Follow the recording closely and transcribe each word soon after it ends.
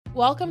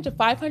Welcome to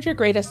 500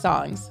 Greatest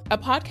Songs, a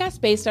podcast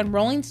based on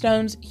Rolling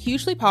Stone's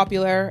hugely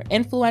popular,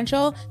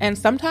 influential, and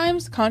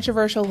sometimes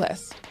controversial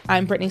list.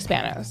 I'm Brittany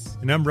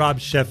Spanos. And I'm Rob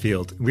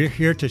Sheffield. We're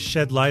here to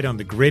shed light on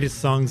the greatest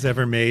songs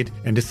ever made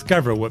and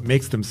discover what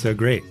makes them so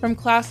great. From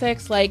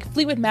classics like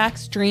Fleetwood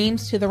Mac's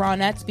Dreams to the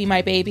Ronettes' Be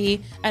My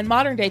Baby, and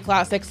modern-day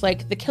classics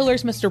like The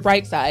Killers' Mr.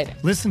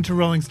 Brightside. Listen to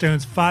Rolling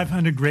Stone's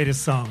 500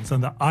 Greatest Songs on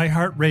the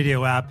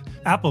iHeartRadio app,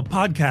 Apple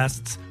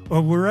Podcasts,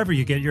 or wherever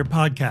you get your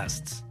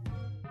podcasts.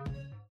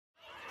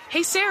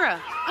 Hey Sarah,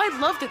 I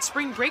love that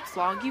spring break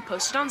vlog you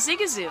posted on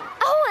Zigazoo.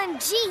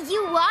 OMG,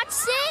 you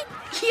watched it?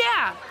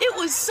 Yeah, it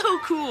was so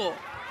cool.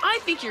 I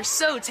think you're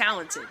so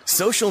talented.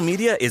 Social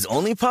media is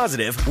only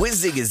positive with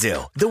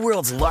Zigazoo, the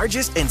world's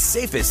largest and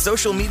safest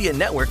social media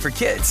network for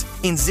kids.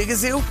 In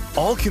Zigazoo,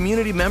 all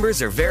community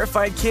members are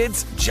verified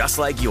kids just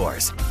like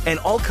yours, and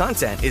all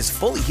content is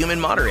fully human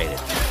moderated.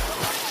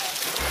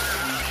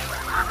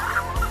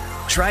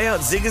 Try out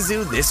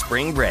Zigazoo this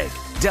spring break.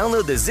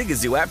 Download the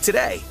Zigazoo app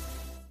today.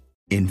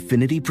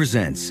 Infinity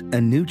presents a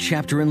new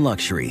chapter in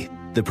luxury,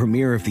 the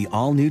premiere of the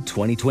all-new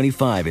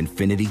 2025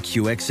 Infinity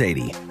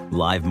QX80,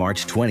 live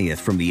March 20th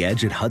from the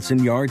Edge at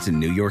Hudson Yards in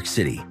New York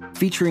City,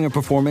 featuring a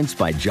performance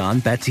by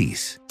John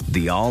Batiste.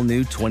 The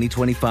all-new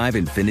 2025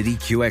 Infinity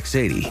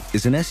QX80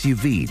 is an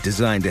SUV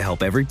designed to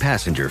help every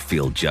passenger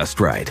feel just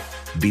right.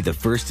 Be the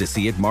first to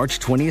see it March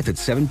 20th at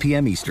 7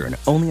 p.m. Eastern,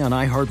 only on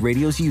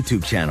iHeartRadio's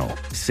YouTube channel.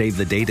 Save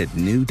the date at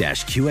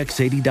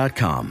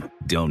new-QX80.com.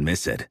 Don't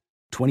miss it.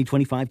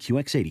 2025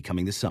 QX80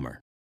 coming this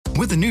summer.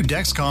 With the new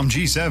Dexcom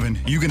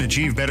G7, you can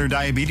achieve better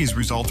diabetes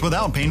results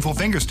without painful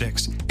finger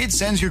sticks. It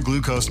sends your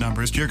glucose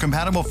numbers to your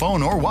compatible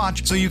phone or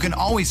watch so you can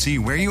always see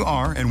where you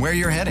are and where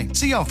you're heading.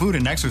 See how food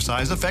and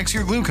exercise affects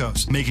your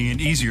glucose, making it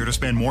easier to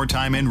spend more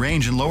time in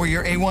range and lower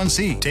your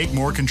A1C. Take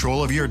more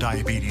control of your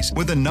diabetes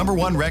with the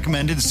 #1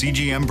 recommended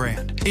CGM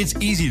brand. It's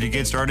easy to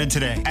get started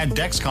today at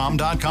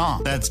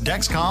Dexcom.com. That's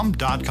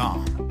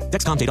Dexcom.com.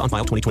 Dexcom data on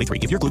file 2023.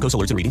 If your glucose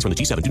alerts and readings from the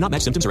G7 do not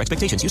match symptoms or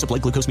expectations, use a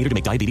blood glucose meter to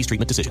make diabetes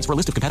treatment decisions. For a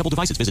list of compatible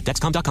devices, visit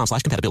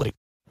Dexcom.com/compatibility.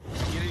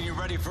 Getting you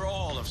ready for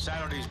all of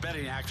Saturday's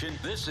betting action.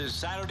 This is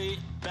Saturday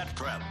Bet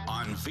Prep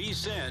on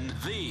VSiN,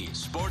 the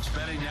Sports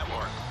Betting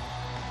Network.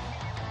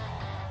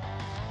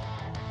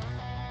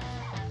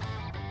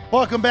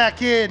 Welcome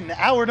back in.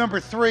 Hour number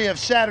 3 of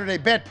Saturday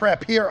Bet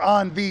Prep here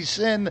on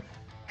VSiN.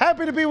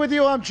 Happy to be with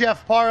you. I'm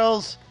Jeff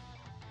Parles.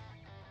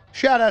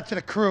 Shout out to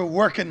the crew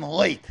working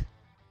late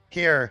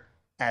here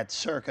at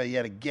Circa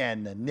yet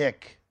again.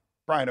 Nick,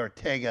 Brian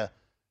Ortega,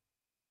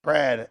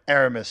 Brad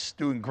Aramis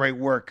doing great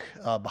work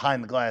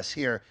behind the glass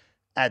here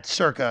at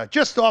Circa,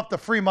 just off the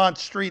Fremont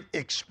Street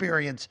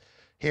Experience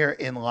here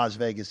in Las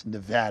Vegas,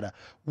 Nevada.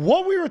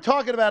 What we were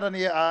talking about in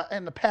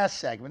the past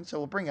segment, so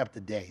we'll bring up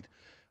to date.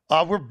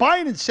 We're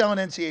buying and selling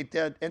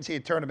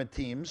NCAA tournament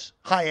teams,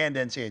 high-end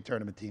NCAA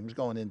tournament teams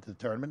going into the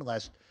tournament.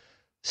 Last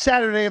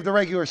Saturday of the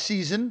regular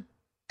season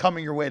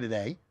coming your way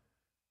today.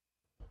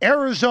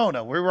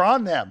 Arizona, we were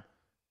on them.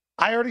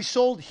 I already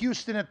sold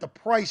Houston at the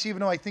price, even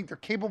though I think they're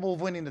capable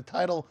of winning the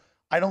title.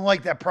 I don't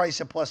like that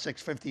price at plus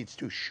 650. It's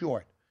too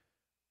short.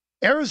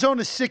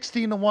 Arizona's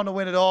 16-1 to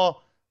win it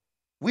all.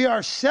 We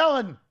are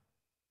selling.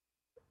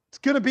 It's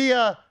going to be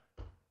a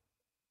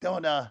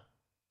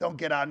don't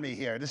get on me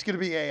here. It's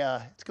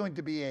going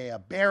to be a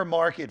bear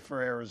market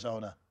for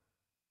Arizona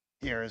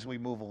here as we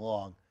move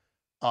along.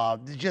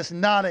 Just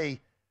not a.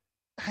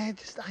 I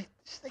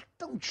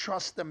don't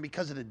trust them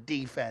because of the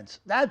defense.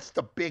 That's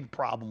the big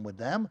problem with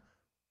them.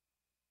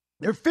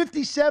 They're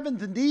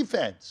 57th in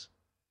defense.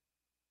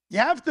 You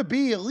have to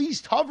be at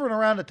least hovering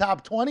around the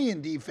top 20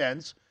 in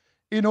defense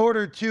in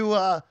order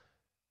to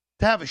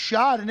have a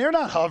shot, and they're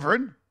not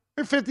hovering.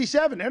 They're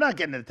 57. They're not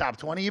getting to the top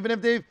 20, even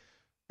if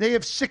they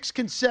have 6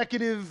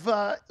 consecutive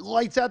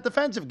lights-out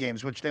defensive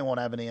games, which they won't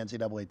have in the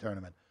NCAA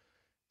tournament.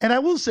 And I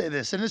will say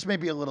this, and this may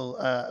be a little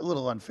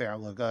unfair.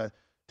 Look,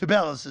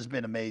 Tubelis has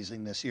been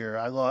amazing this year.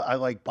 I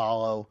like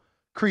Ballo.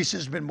 Kreese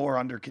has been more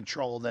under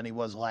control than he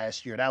was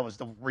last year. That was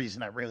the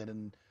reason I really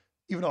didn't,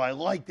 even though I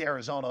liked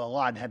Arizona a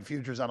lot and had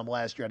futures on him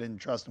last year, I didn't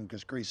trust him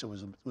because Kreese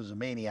was a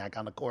maniac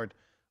on the court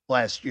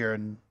last year,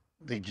 and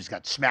they just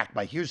got smacked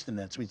by Houston in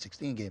that Sweet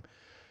 16 game.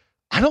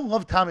 I don't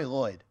love Tommy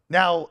Lloyd.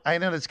 Now, I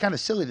know it's kind of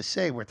silly to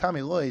say where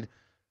Tommy Lloyd,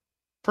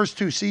 first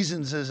 2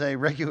 seasons as a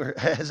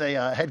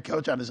head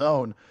coach on his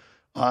own,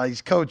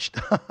 he's coached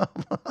on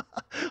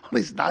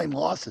these 9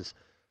 losses.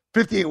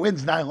 58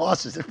 wins, 9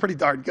 losses. They're pretty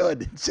darn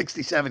good in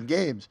 67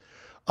 games.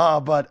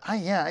 But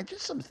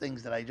just some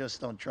things that I just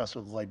don't trust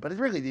with Lloyd. But it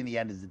really, in the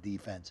end, is the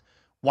defense.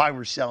 Why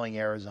we're selling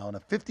Arizona.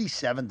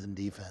 57th in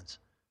defense.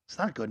 It's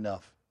not good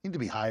enough. Need to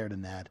be higher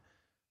than that.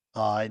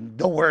 And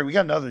don't worry, we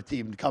got another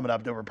team coming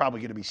up that we're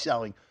probably going to be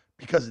selling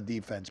because of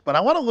defense. But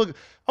I want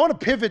to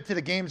pivot to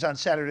the games on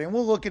Saturday, and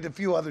we'll look at a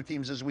few other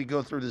teams as we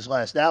go through this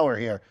last hour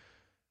here.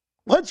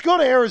 Let's go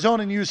to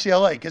Arizona and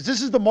UCLA because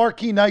this is the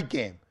marquee night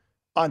game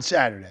on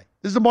Saturday.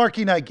 This is the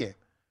marquee night game.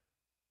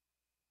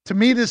 To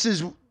me, this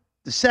is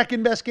the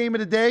second best game of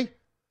the day.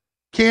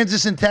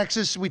 Kansas and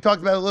Texas, we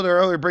talked about it a little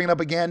earlier, bring it up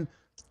again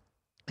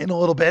in a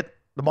little bit,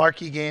 the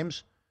marquee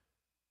games.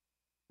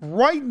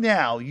 right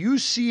now,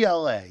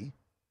 UCLA,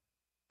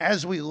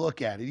 as we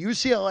look at it,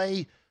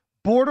 UCLA,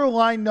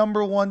 borderline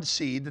number 1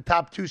 seed, the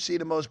top 2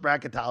 seed in most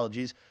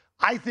bracketologies.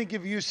 I think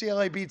if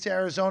UCLA beats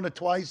Arizona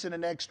twice in the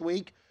next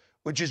week,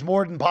 which is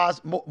more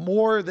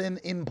than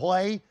in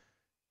play,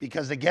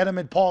 because they get them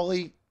at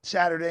Pauley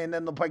Saturday, and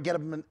then they'll probably get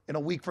them in a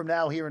week from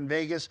now here in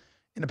Vegas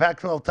in the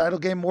Pac-12 title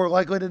game, more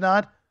likely than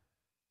not.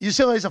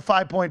 UCLA is a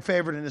 5-point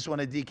favorite in this one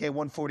at DK.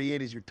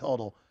 148 is your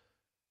total.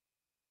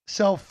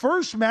 So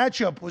first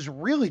matchup was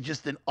really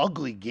just an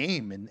ugly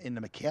game in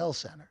the McHale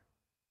Center.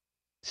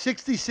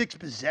 66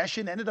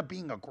 possession, ended up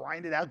being a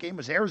grinded-out game. It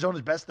was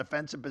Arizona's best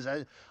defensive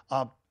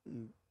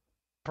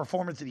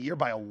performance of the year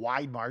by a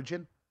wide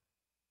margin.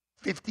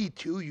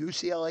 52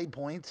 UCLA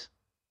points.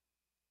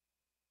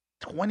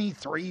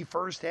 23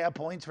 first-half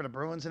points for the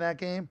Bruins in that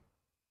game.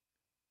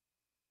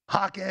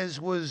 Jaquez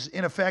was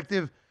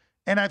ineffective.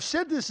 And I've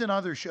said this in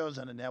other shows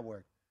on the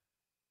network.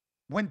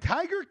 When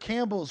Tiger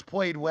Campbell's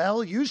played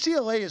well,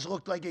 UCLA has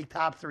looked like a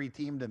top 3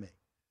 team to me.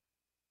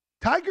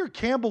 Tiger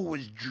Campbell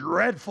was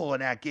dreadful in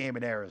that game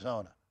in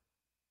Arizona.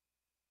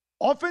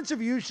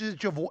 Offensive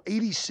usage of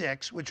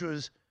 86, which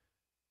was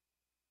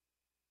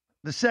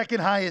the second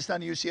highest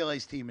on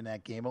UCLA's team in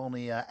that game.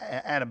 Only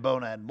Adam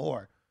Bona had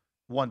more,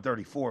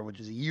 134, which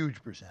is a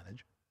huge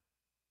percentage.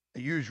 A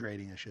huge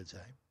rating, I should say.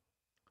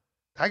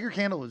 Tiger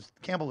Campbell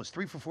was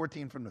 3 for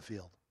 14 from the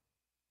field.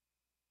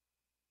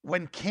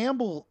 When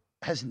Campbell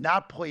has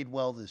not played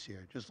well this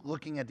year, just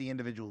looking at the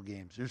individual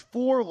games, there's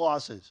 4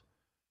 losses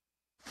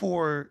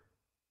for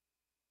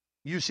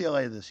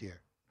UCLA this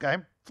year.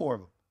 Okay? 4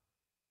 of them.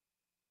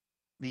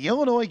 The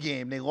Illinois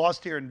game, they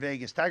lost here in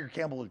Vegas. Tiger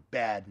Campbell was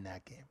bad in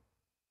that game.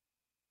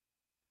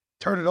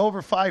 Turned it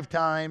over 5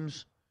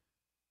 times.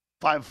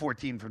 5 of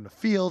 14 from the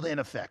field.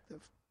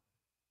 Ineffective.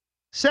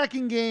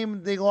 Second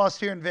game, they lost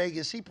here in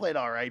Vegas. He played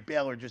all right.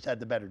 Baylor just had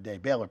the better day.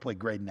 Baylor played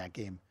great in that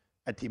game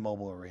at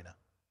T-Mobile Arena.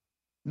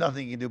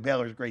 Nothing you can do.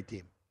 Baylor's a great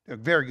team. They're a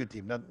very good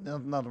team.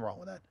 Nothing wrong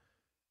with that.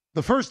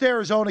 The first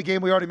Arizona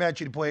game, we already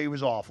mentioned, he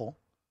was awful.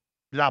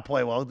 Did not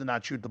play well. Did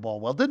not shoot the ball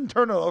well. Didn't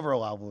turn it over a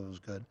lot, but it was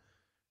good.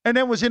 And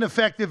then was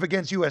ineffective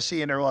against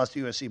USC, and they lost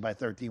to USC by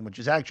 13, which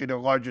is actually their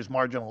largest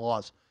marginal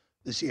loss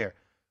this year.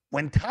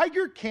 When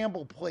Tiger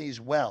Campbell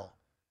plays well,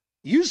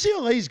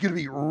 UCLA is going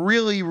to be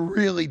really,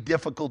 really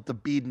difficult to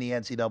beat in the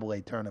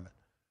NCAA tournament.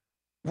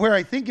 Where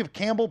I think if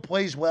Campbell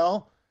plays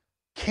well,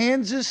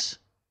 Kansas,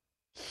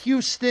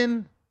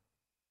 Houston,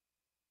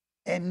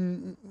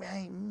 and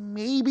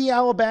maybe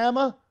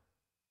Alabama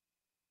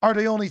are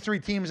the only 3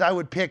 teams I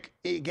would pick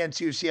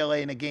against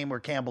UCLA in a game where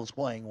Campbell's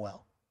playing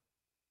well.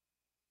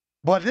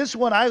 But this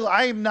one,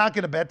 I am not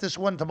going to bet this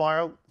one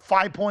tomorrow.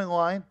 5-point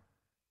line.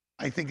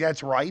 I think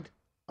that's right.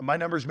 My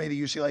numbers made a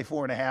UCLA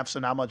 4.5, so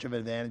not much of an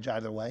advantage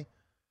either way.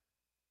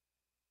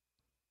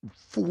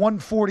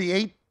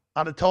 148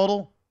 on a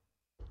total.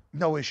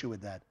 No issue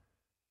with that.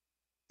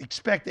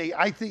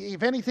 I think,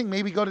 if anything,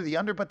 maybe go to the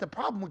under. But the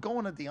problem with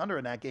going at the under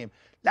in that game,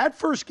 that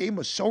first game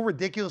was so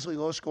ridiculously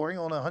low scoring,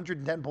 only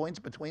 110 points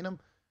between them.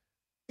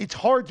 It's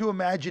hard to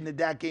imagine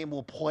that game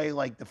will play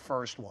like the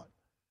first one,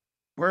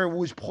 where it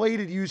was played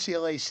at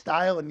UCLA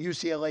style and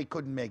UCLA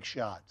couldn't make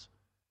shots.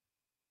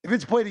 If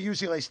it's played at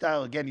UCLA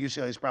style, again,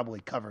 UCLA is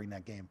probably covering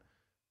that game.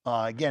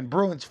 Again,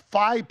 Bruins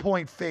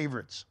 5-point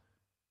favorites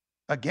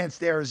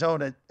against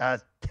Arizona,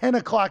 10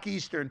 o'clock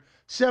Eastern,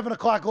 7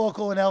 o'clock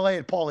local in LA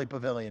at Pauley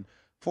Pavilion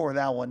for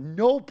that one.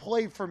 No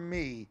play for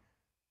me.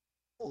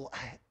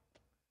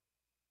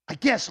 I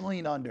guess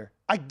lean under,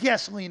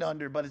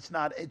 but it's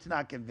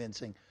not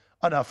convincing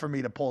enough for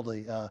me to pull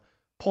the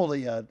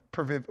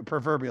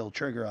proverbial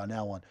trigger on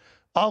that one.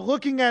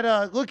 Looking at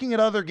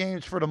other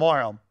games for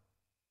tomorrow,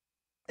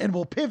 and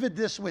we'll pivot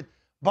this with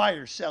buy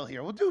or sell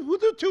here. We'll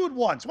do 2 at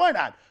once. Why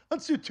not?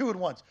 Let's do 2 at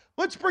once.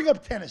 Let's bring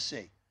up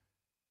Tennessee.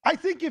 I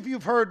think if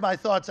you've heard my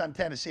thoughts on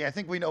Tennessee, I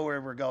think we know where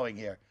we're going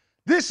here.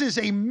 This is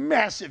a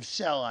massive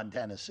sell on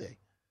Tennessee.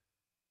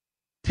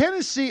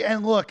 Tennessee,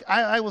 and look,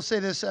 I will say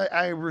this,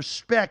 I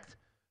respect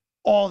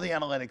all the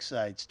analytics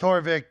sites.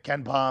 Torvik,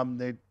 Ken Palm,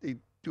 they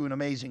do an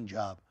amazing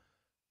job.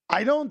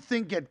 I don't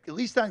think, at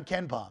least on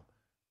Ken Palm,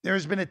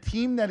 there's been a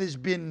team that has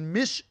been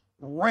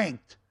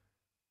misranked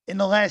in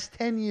the last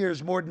 10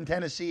 years more than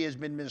Tennessee has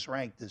been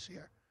misranked this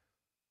year.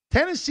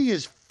 Tennessee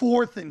is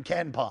 4th in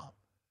Ken Palm.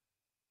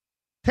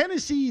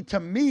 Tennessee, to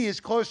me, is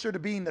closer to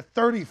being the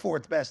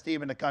 34th best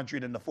team in the country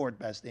than the 4th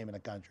best team in the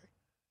country.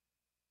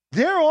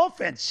 Their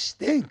offense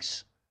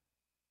stinks.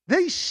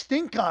 They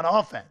stink on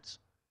offense.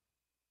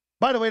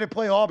 By the way, to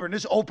play Auburn,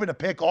 this open a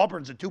pick.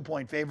 Auburn's a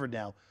 2-point favorite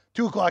now.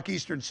 2 o'clock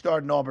Eastern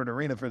start in Auburn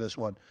Arena for this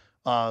one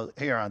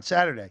here on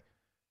Saturday.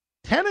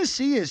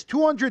 Tennessee is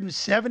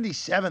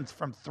 277th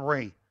from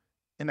 3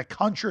 in the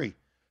country.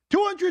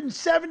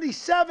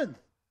 277th.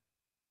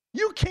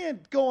 You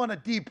can't go on a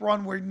deep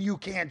run where you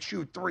can't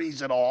shoot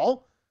threes at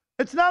all.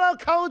 It's not how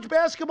college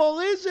basketball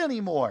is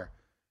anymore.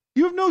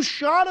 You have no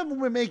shot of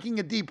making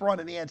a deep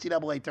run in the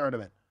NCAA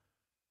tournament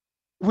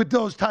with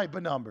those type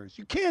of numbers.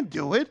 You can't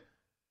do it.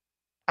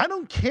 I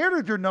don't care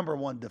that they're number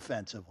 1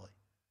 defensively.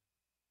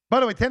 By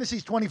the way,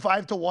 Tennessee's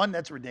 25-1.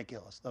 That's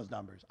ridiculous, those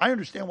numbers. I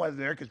understand why they're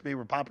there because they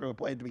were popular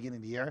play at the beginning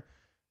of the year.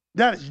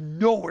 That is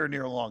nowhere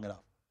near long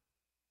enough.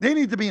 They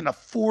need to be in the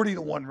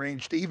 40-1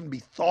 range to even be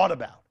thought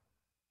about.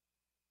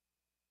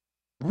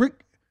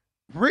 Rick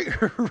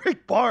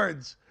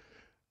Barnes,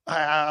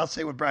 I'll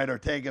say what Brian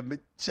Ortega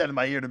said in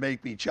my ear to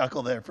make me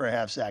chuckle there for a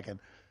half second.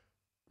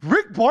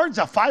 Rick Barnes,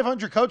 a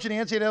 500 coach in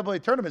the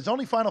NCAA tournament. His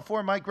only Final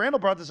Four, Mike Randall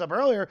brought this up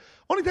earlier,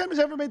 only time he's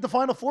ever made the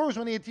Final Four was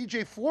when he had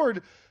TJ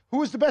Ford, who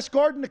was the best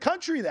guard in the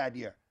country that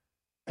year.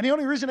 And the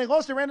only reason they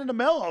lost, they ran into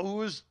Melo, who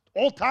was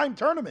all-time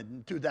tournament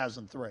in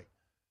 2003.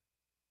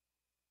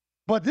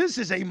 But this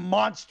is a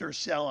monster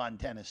sell on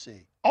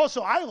Tennessee.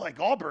 Also, I like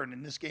Auburn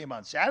in this game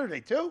on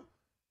Saturday, too.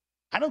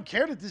 I don't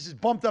care that this is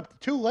bumped up to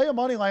 2. Lay a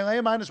money line, lay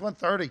a minus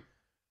 130.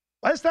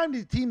 Last time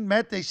the team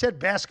met, they said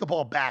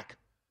basketball back.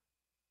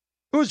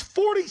 It was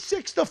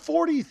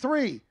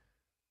 46-43.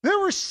 There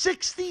were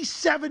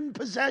 67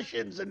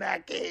 possessions in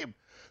that game.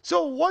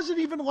 So it wasn't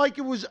even like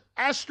it was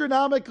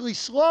astronomically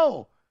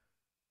slow.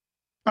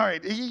 All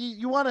right,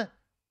 you want to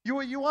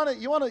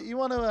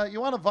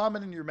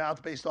vomit in your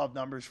mouth based off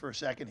numbers for a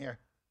second here?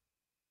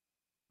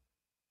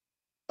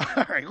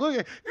 All right, look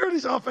at here are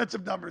these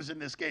offensive numbers in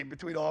this game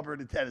between Auburn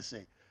and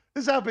Tennessee.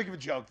 This is how big of a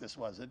joke this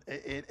was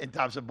in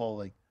Thompson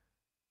Bowling.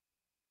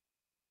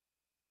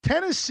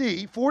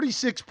 Tennessee,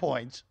 46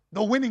 points,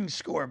 the winning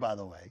score, by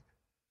the way.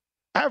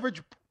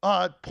 Average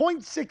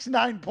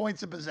 0.69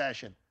 points of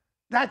possession.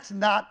 That's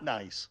not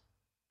nice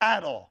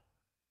at all.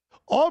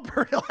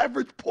 Auburn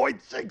averaged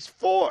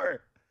 0.64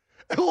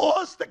 and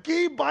lost the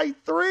game by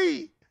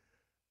 3.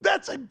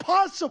 That's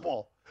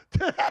impossible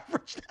to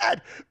average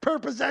that per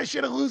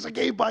possession and lose a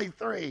game by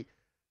 3.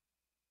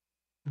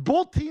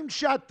 Both teams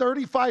shot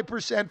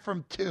 35%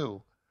 from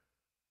 2.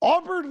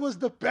 Auburn was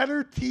the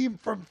better team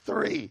from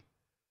 3.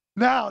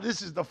 Now,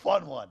 this is the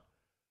fun one.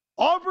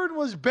 Auburn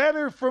was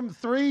better from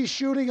 3,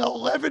 shooting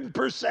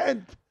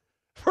 11%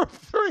 from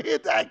 3 in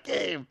that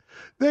game.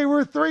 They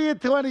were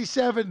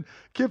 3-27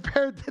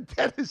 compared to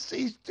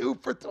Tennessee's 2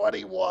 for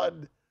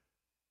 21.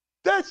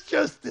 That's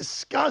just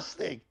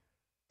disgusting.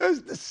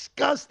 That's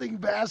disgusting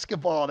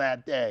basketball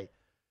that day.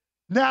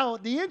 Now,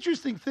 the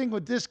interesting thing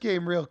with this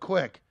game real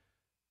quick,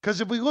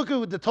 because if we look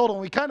at the total,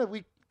 we kind of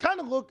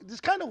look,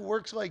 this kind of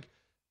works like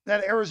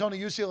that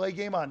Arizona-UCLA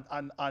game on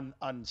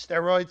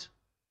steroids,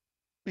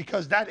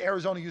 because that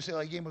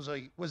Arizona-UCLA game was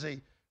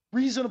a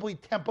reasonably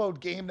tempoed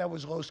game that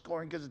was low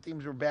scoring because the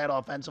teams were bad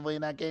offensively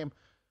in that game.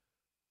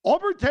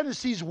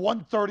 Auburn-Tennessee's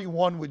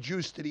 131 with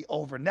juice to the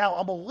over. Now,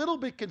 I'm a little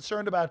bit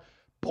concerned about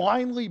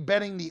blindly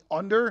betting the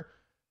under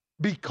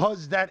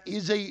because that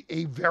is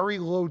a very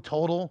low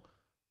total,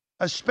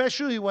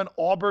 especially when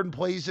Auburn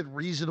plays at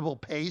reasonable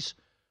pace.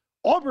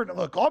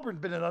 Auburn's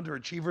been an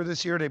underachiever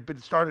this year. They've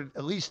been started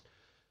at least,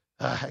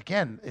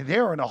 again,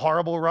 they're in a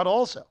horrible rut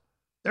also.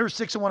 They were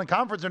 6-1 in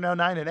conference. They're now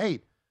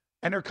 9-8.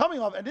 And they're coming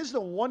off, and this is the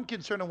one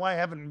concern of why I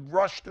haven't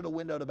rushed to the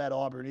window to bet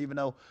Auburn, even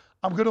though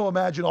I'm going to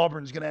imagine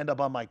Auburn's going to end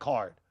up on my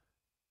card.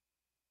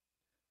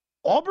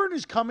 Auburn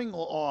is coming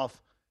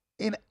off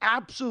an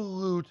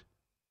absolute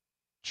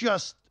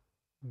just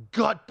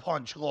gut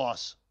punch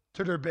loss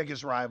to their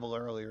biggest rival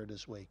earlier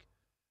this week.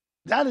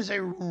 That is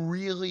a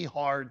really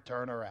hard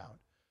turnaround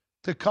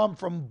to come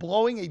from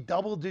blowing a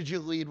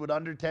double-digit lead with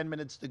under 10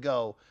 minutes to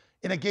go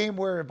in a game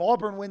where if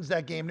Auburn wins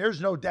that game,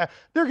 there's no doubt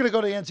they're going to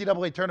go to the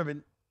NCAA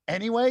tournament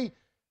anyway,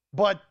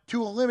 but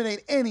to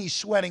eliminate any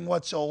sweating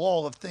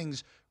whatsoever of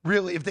things,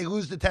 really, if they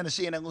lose to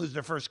Tennessee and then lose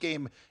their first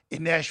game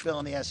in Nashville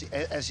in the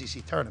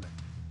SEC tournament.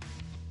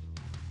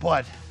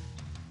 But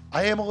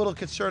I am a little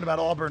concerned about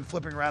Auburn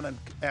flipping around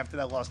after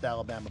that loss to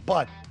Alabama.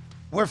 But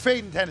we're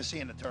fading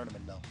Tennessee in the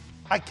tournament, though.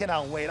 I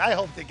cannot wait. I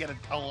hope they get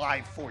a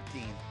live 14.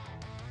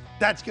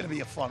 That's going to be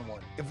a fun one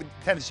if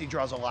Tennessee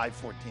draws a live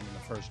 14 in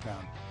the first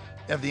round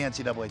of the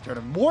NCAA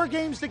tournament. More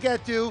games to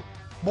get to.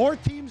 More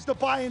teams to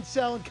buy and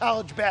sell in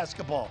college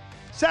basketball.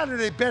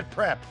 Saturday Bet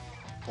Prep,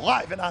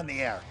 live and on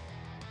the air.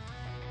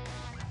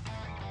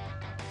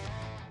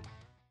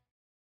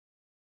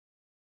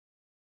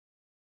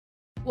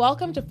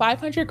 Welcome to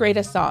 500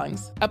 Greatest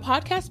Songs, a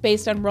podcast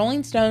based on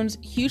Rolling Stone's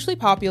hugely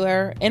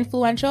popular,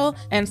 influential,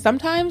 and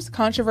sometimes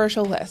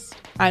controversial list.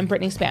 I'm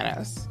Brittany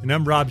Spanos. And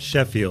I'm Rob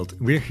Sheffield.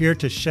 We're here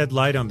to shed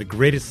light on the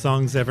greatest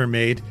songs ever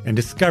made and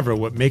discover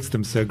what makes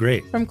them so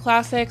great. From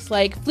classics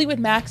like Fleetwood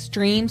Mac's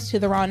Dreams to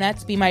the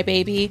Ronettes' Be My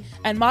Baby,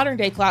 and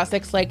modern-day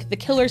classics like The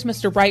Killers'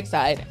 Mr.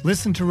 Brightside.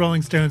 Listen to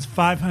Rolling Stone's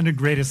 500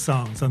 Greatest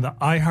Songs on the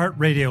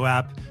iHeartRadio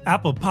app,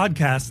 Apple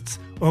Podcasts,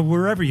 or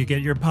wherever you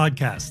get your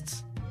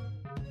podcasts.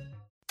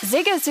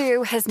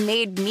 Zigazoo has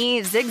made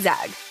me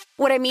zigzag.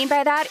 What I mean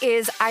by that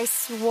is I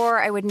swore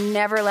I would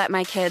never let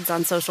my kids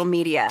on social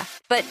media,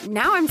 but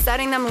now I'm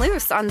setting them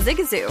loose on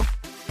Zigazoo.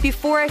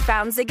 Before I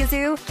found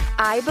Zigazoo,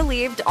 I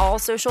believed all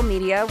social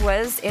media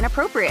was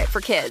inappropriate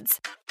for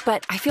kids.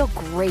 But I feel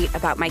great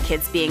about my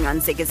kids being on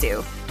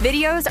Zigazoo.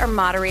 Videos are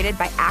moderated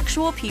by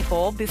actual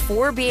people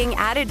before being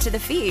added to the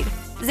feed.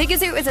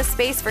 Zigazoo is a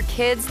space for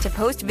kids to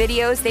post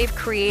videos they've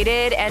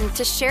created and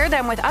to share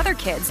them with other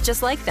kids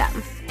just like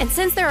them. And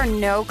since there are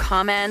no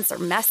comments or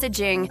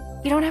messaging,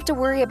 you don't have to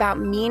worry about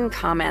mean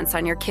comments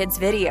on your kids'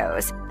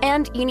 videos.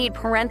 And you need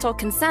parental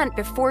consent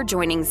before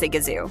joining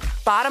Zigazoo.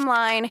 Bottom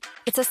line,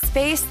 it's a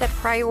space that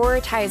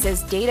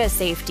prioritizes data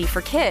safety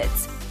for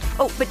kids.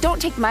 Oh, but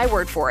don't take my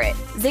word for it.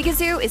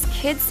 Zigazoo is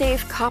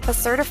kid-safe COPPA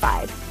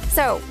certified.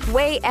 So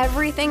weigh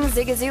everything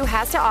Zigazoo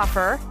has to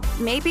offer.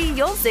 Maybe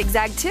you'll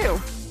zigzag too.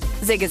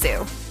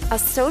 Zigazoo, a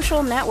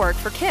social network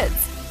for kids.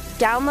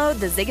 Download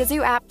the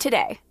Zigazoo app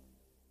today.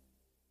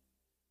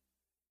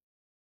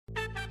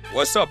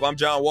 What's up? I'm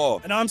John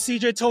Wall. And I'm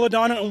CJ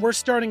Toledano, and we're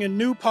starting a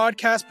new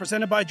podcast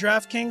presented by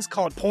DraftKings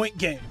called Point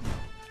Game.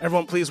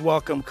 Everyone, please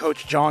welcome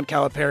Coach John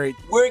Calipari.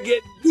 We're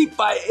getting beat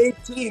by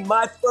 18.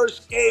 My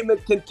first game in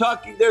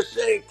Kentucky, they're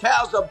saying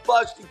Cal's a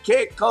bust. He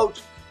can't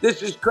coach.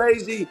 This is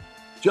crazy.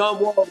 John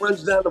Wall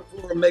runs down the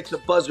floor and makes a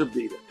buzzer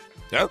beater.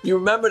 Yep. You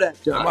remember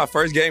that, John? That's my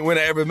first game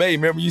winner I ever made.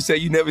 Remember you said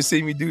you never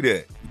see me do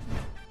that.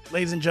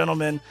 Ladies and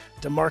gentlemen,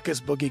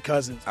 DeMarcus Boogie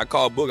Cousins. I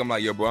called Boog. I'm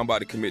like, yo, bro, I'm about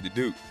to commit to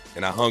Duke.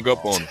 And I hung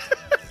up on him.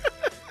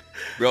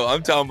 Bro,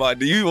 I'm talking about,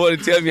 do you want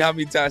to tell me how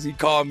many times he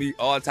called me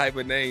all type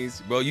of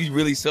names? Bro, you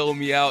really sold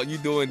me out. You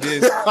doing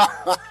this.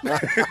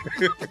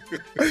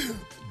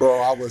 Bro,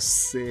 I was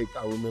sick.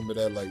 I remember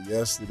that like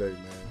yesterday,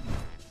 man.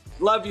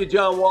 Love you,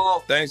 John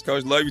Wall. Thanks,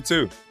 Coach. Love you,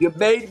 too. You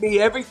made me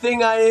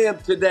everything I am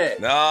today.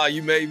 Nah,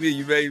 you made me.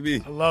 You made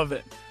me. I love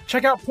it.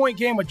 Check out Point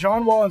Game with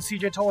John Wall and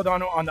CJ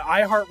Toledano on the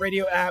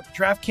iHeartRadio app,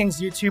 DraftKings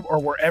YouTube, or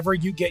wherever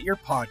you get your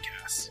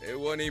podcasts. It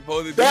wasn't even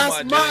supposed to be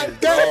That's my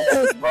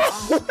dance,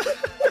 bro.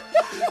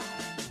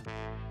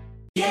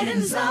 Get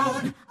in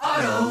zone,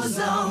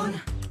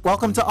 AutoZone.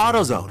 Welcome to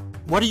AutoZone.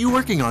 What are you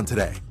working on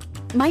today?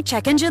 My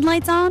check engine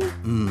light's on?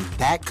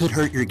 That could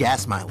hurt your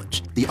gas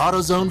mileage. The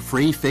AutoZone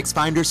free Fix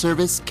Finder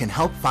service can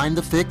help find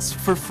the fix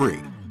for free.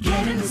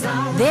 Get in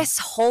zone. This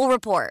whole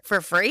report for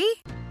free?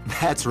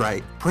 That's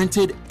right,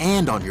 printed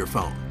and on your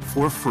phone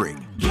for free.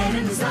 Get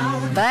in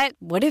zone. But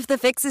what if the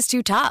fix is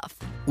too tough?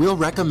 We'll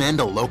recommend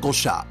a local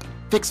shop.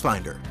 Fix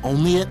Finder,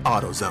 only at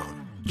AutoZone.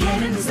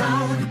 Get in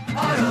zone,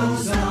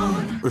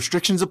 AutoZone.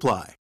 Restrictions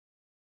apply.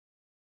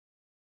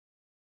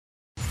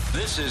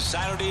 This is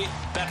Saturday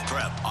Bet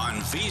Prep on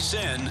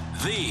VSiN,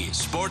 the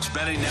Sports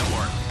Betting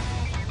Network.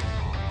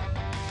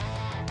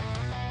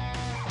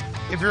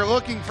 If you're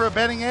looking for a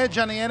betting edge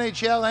on the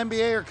NHL,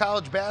 NBA, or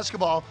college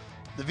basketball,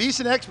 the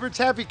VSiN experts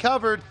have you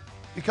covered.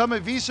 Become a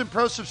VSiN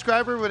Pro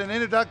subscriber with an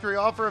introductory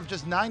offer of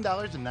just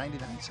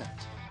 $9.99.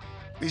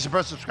 VSiN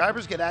Pro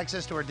subscribers get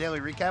access to our daily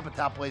recap of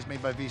top plays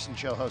made by VSiN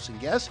show hosts and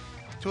guests,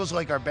 tools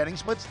like our betting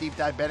splits, deep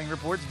dive betting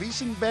reports,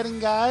 VSiN betting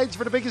guides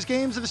for the biggest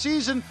games of the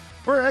season,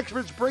 where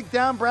experts break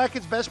down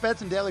brackets, best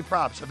bets, and daily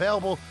props.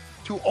 Available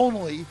to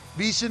only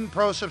VSiN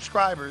Pro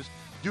subscribers.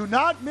 Do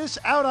not miss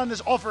out on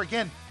this offer.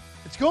 Again,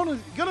 it's going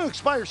to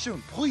expire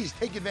soon. Please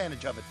take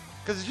advantage of it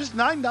because it's just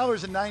 $9.99.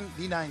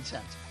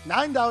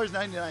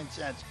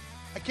 $9.99.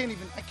 I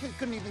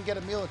couldn't even get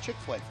a meal at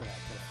Chick-fil-A for that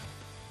today.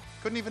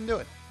 Couldn't even do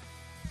it.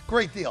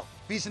 Great deal.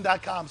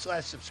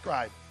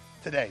 VSiN.com/subscribe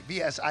today.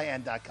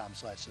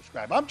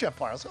 VSIN.com/subscribe. I'm Jeff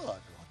Parles. Hello,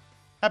 everyone.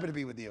 Happy to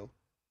be with you.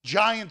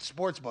 Giant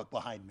Sportsbook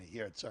behind me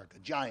here at Circa.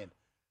 Giant.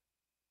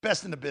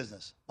 Best in the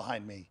business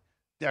behind me.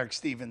 Derek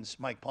Stevens,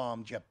 Mike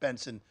Palm, Jeff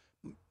Benson,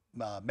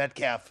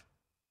 Metcalf.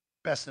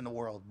 Best in the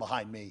world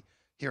behind me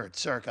here at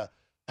Circa.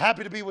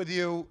 Happy to be with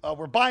you.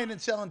 We're buying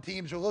and selling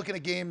teams. We're looking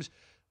at games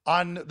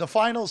on the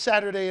final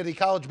Saturday of the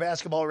college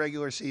basketball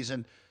regular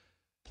season.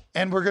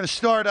 And we're going to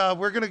start,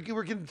 we're going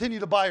to continue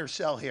to buy or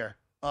sell here.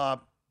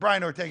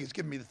 Brian Ortega's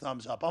giving me the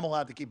thumbs up. I'm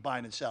allowed to keep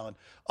buying and selling.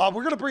 We're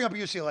going to bring up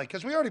UCLA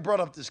because we already brought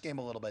up this game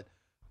a little bit.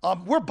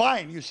 We're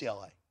buying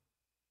UCLA.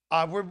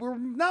 We're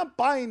not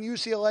buying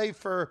UCLA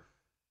for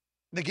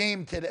the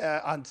game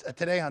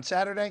today on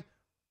Saturday.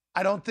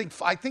 I think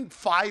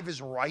 5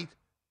 is right.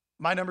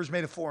 My numbers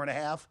made it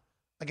 4.5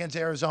 against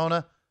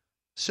Arizona.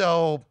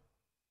 So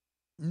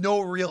no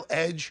real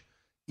edge.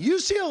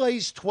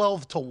 UCLA's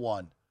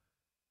 12-1.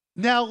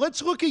 Now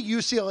let's look at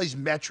UCLA's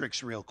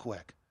metrics real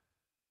quick.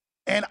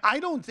 And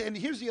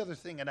here's the other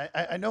thing, and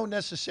I know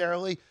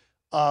necessarily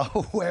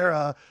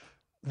where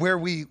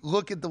we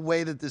look at the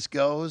way that this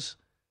goes,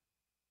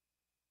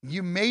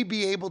 you may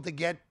be able to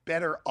get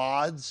better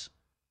odds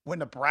when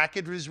the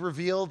bracket is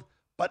revealed,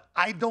 but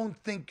I don't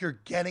think you're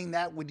getting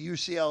that with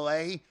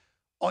UCLA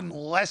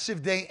unless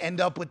if they end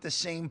up with the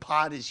same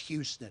pot as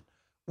Houston,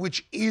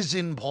 which is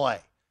in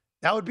play.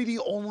 That would be the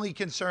only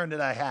concern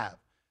that I have.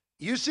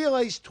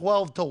 UCLA's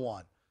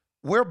 12-1.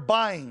 We're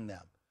buying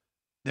them.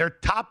 They're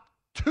top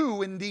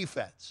 2 in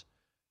defense.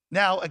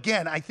 Now,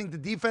 again, I think the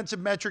defensive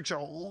metrics are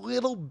a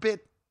little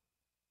bit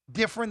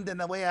different than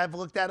the way I've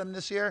looked at them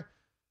this year,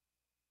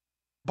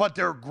 but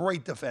they're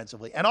great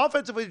defensively. And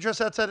offensively, they're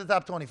just outside the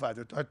top 25.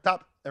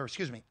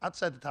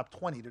 Outside the top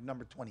 20, they're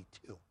number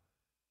 22.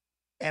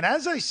 And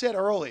as I said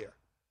earlier,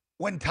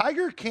 when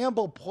Tiger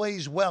Campbell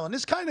plays well, and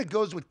this kind of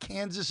goes with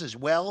Kansas as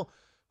well,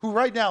 who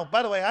right now,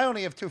 by the way, I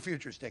only have 2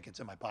 futures tickets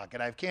in my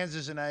pocket. I have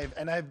Kansas and I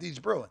have these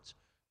Bruins.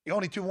 The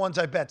only two ones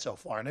I bet so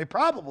far. And they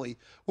probably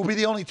will be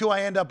the only two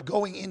I end up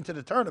going into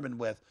the tournament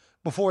with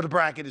before the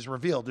bracket is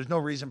revealed. There's no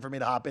reason for me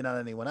to hop in on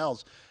anyone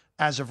else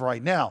as of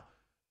right now.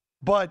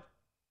 But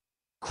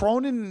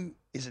Cronin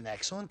is an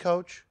excellent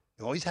coach.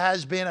 He always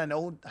has been. I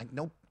know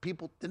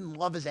people didn't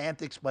love his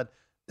antics, but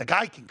the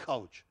guy can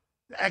coach.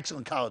 An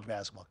excellent college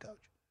basketball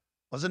coach.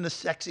 Wasn't the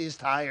sexiest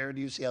hire at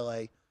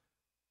UCLA.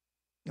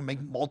 You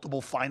make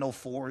multiple Final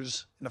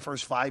Fours in the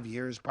first 5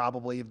 years,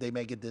 probably, if they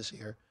make it this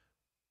year.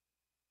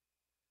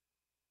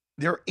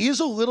 There is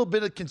a little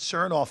bit of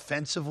concern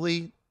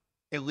offensively,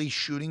 at least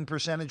shooting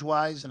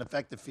percentage-wise, and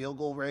effective field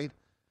goal rate.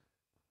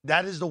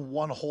 That is the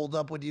one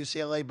holdup with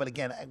UCLA. But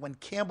again, when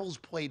Campbell's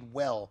played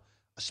well,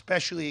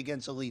 especially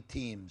against elite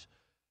teams,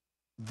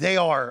 they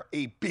are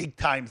a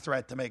big-time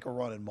threat to make a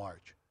run in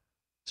March.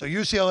 So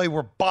UCLA,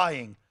 we're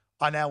buying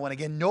on that one.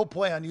 Again, no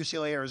play on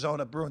UCLA,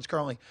 Arizona. Bruins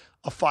currently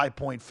a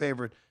 5-point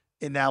favorite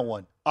in that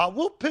one.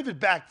 We'll pivot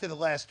back to the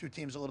last two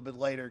teams a little bit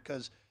later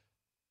because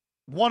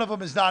one of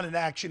them is not in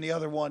action. The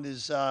other one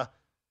is the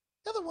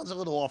other one's a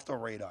little off the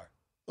radar.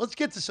 Let's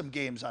get to some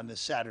games on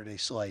this Saturday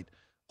slate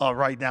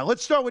right now.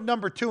 Let's start with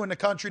number 2 in the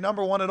country,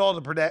 number 1 at all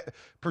the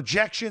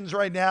projections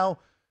right now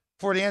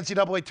for the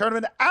NCAA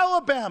tournament.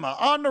 Alabama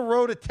on the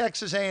road at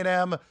Texas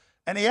A&M,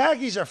 and the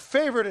Aggies are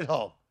favored at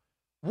home.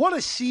 What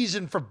a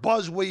season for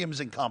Buzz Williams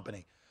and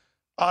company.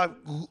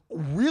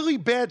 Really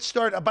bad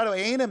start. By the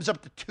way, A&M's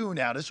up to 2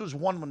 now. This was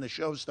 1 when the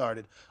show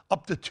started.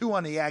 Up to 2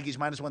 on the Aggies,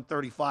 minus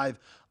 135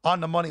 on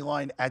the money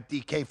line at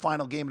DK.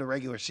 Final game of the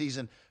regular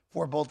season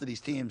for both of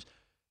these teams.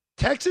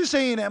 Texas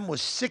A&M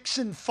was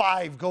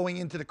 6-5 going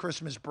into the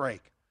Christmas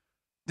break.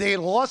 They had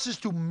losses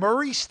to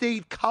Murray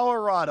State,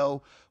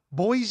 Colorado,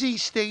 Boise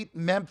State,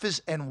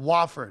 Memphis, and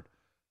Wofford.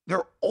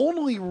 Their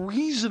only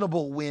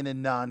reasonable win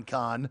in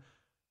non-con,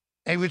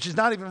 and which is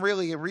not even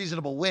really a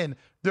reasonable win,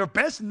 their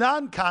best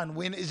non-con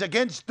win is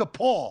against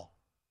DePaul.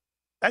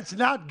 That's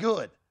not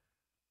good.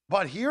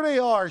 But here they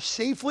are,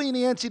 safely in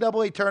the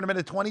NCAA tournament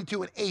at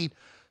 22-8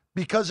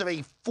 because of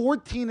a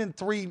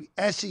 14-3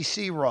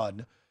 SEC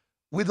run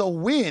with a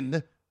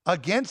win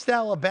against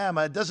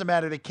Alabama. It doesn't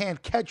matter. They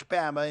can't catch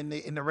Bama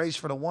in the race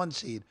for the 1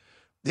 seed.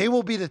 They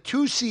will be the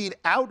 2 seed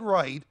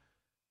outright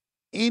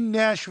in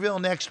Nashville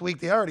next week.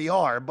 They already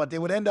are, but they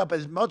would end up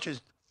as much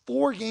as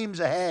 4 games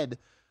ahead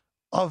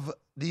of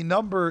the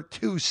number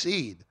 2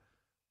 seed.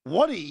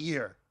 What a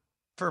year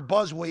for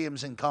Buzz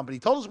Williams and company.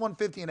 Total's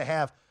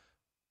 150.5.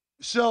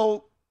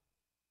 So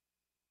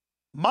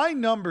my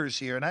numbers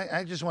here, and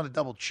I just want to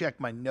double check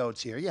my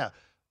notes here. Yeah,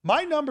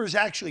 my numbers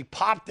actually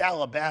popped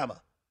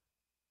Alabama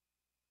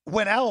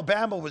when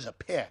Alabama was a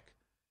pick.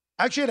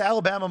 I actually had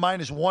Alabama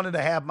minus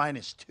 1.5,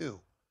 minus 2.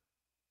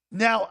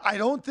 Now, I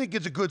don't think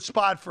it's a good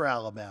spot for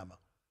Alabama.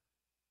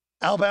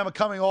 Alabama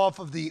coming off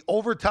of the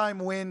overtime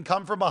win,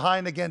 come from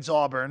behind against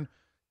Auburn.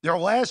 Their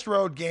last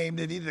road game,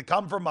 they needed to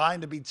come from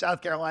behind to beat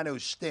South Carolina, who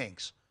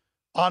stinks.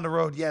 On the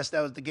road, yes,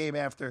 that was the game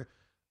after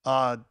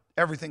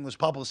everything was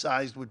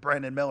publicized with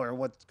Brandon Miller,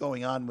 what's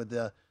going on with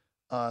the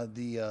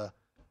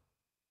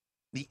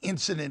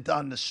incident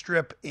on the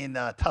Strip in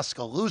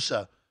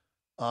Tuscaloosa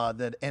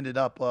that ended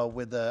up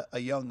with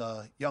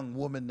a young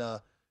woman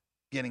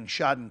getting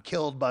shot and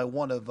killed by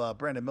one of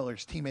Brandon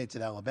Miller's teammates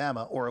at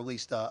Alabama, or at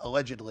least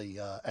allegedly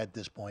at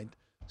this point,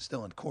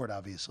 still in court,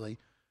 obviously.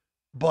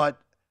 But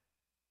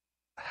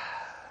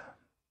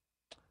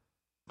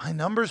my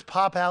numbers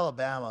pop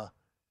Alabama.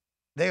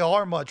 They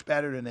are much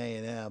better than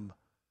A&M.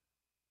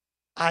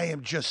 I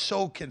am just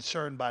so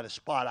concerned by the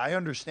spot. I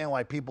understand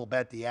why people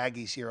bet the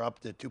Aggies here up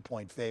to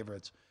 2-point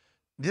favorites.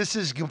 This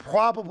is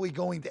probably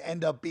going to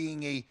end up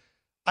being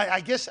I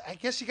guess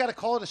you got to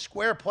call it a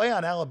square play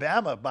on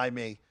Alabama by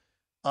me,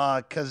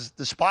 because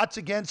the spot's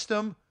against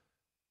them.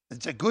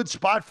 It's a good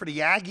spot for the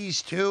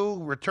Aggies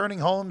too, returning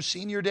home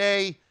senior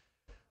day.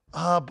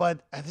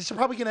 But this is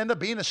probably going to end up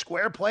being a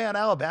square play on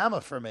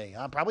Alabama for me.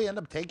 I'll probably end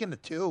up taking the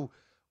 2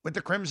 with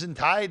the Crimson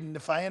Tide, and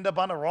if I end up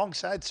on the wrong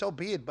side, so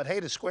be it. But hey,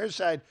 the square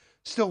side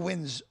still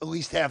wins at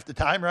least half the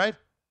time, right?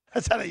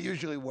 That's how it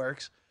usually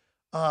works.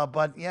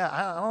 But yeah,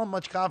 I don't have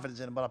much confidence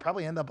in it, but I'll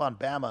probably end up on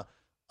Bama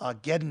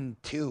getting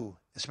 2,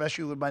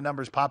 especially with my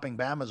numbers popping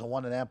Bama as a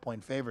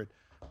 1.5-point favorite.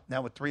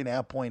 Now with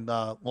 3.5-point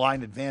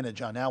line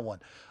advantage on that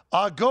one.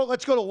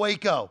 Let's go to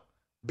Waco.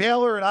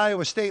 Baylor and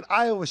Iowa State.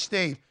 Iowa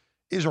State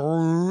is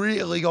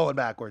really going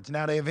backwards.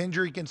 Now they have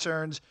injury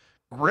concerns.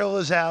 Grill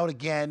is out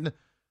again.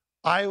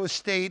 Iowa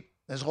State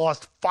has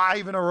lost 4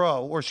 in a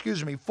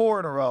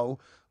row,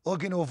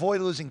 looking to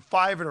avoid losing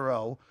 5 in a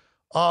row.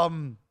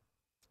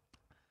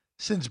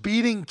 Since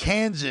beating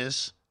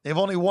Kansas, they've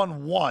only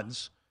won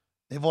once.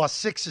 They've lost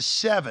 6 of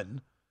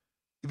 7.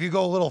 If you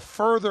go a little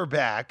further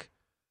back,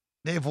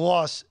 they've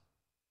lost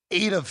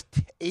 8 of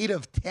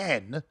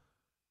 10.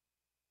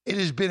 It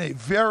has been a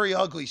very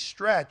ugly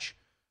stretch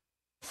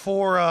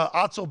for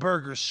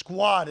Otzelberger's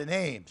squad in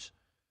Ames.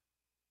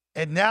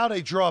 And now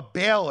they draw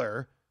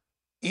Baylor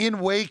in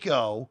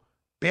Waco.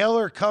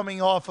 Baylor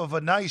coming off of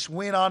a nice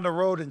win on the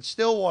road in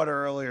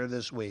Stillwater earlier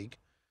this week.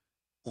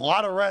 A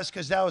lot of rest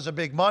because that was a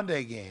big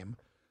Monday game.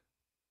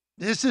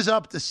 This is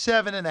up to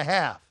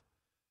 7.5.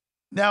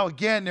 Now,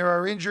 again, there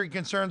are injury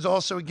concerns.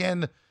 Also,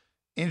 again,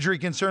 injury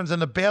concerns on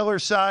the Baylor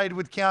side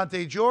with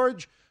Keontae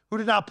George, who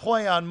did not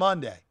play on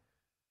Monday.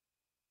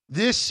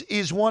 This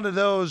is one of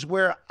those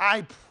where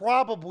I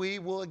probably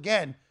will,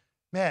 again,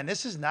 man,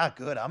 this is not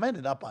good. I'm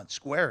ended up on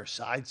square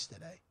sides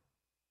today.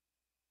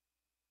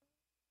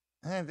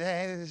 And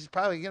this is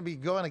probably going to be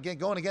going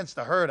against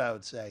the herd, I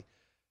would say.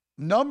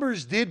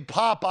 Numbers did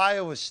pop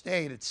Iowa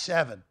State at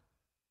 7,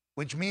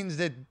 which means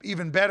that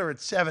even better at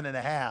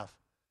 7.5.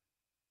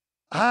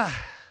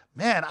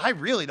 Man, I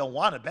really don't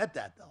want to bet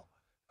that, though.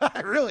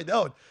 I really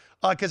don't.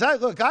 Because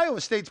Iowa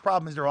State's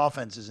problem is their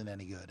offense isn't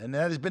any good. And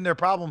that has been their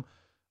problem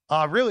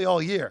really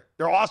all year.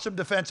 They're awesome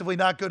defensively,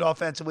 not good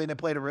offensively, and they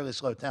played a really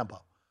slow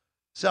tempo.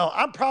 So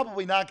I'm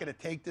probably not going to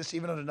take this,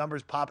 even though the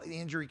numbers pop. The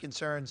injury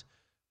concerns,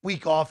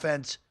 weak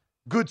offense,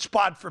 good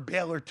spot for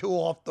Baylor, 2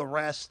 off the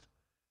rest.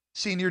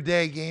 Senior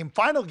day game.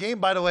 Final game,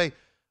 by the way,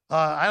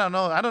 I don't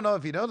know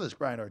if you know this,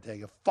 Brian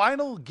Ortega.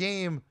 Final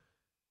game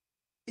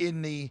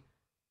in the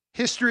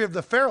history of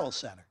the Farrell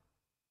Center.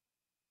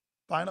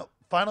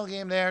 Final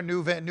game there,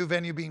 new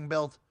venue being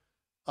built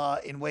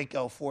in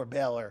Waco for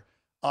Baylor.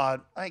 Going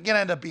to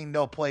end up being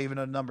no play, even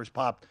though the numbers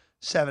popped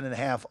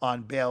 7.5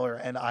 on Baylor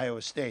and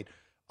Iowa State.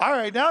 All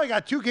right, now I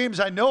got 2 games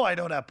I know I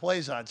don't have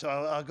plays on, so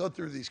I'll go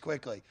through these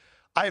quickly.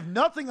 I have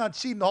nothing on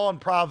Seton Hall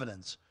and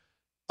Providence.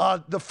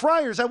 The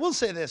Friars, I will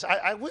say this.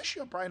 I wish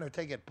Brian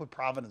Ortega had put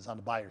Providence on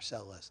the buy or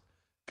sell list,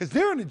 because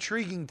they're an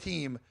intriguing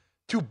team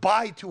to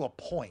buy to a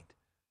point,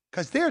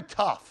 because they're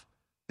tough.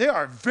 They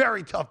are a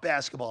very tough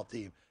basketball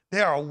team.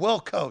 They are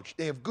well coached.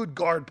 They have good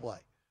guard play.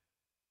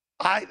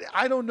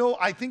 I don't know.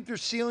 I think their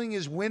ceiling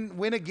is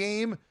win a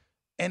game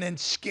and then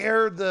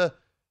scare the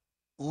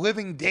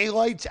living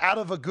daylights out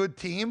of a good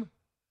team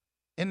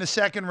in the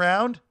second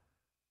round.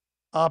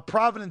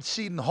 Providence,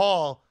 Seton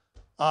Hall.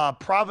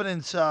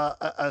 Providence,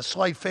 a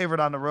slight favorite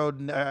on the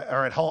road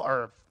or at home,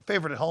 or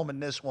favorite at home in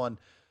this one.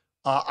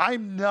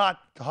 I'm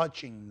not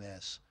touching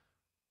this.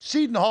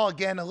 Seton Hall,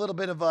 again, a little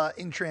bit of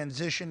in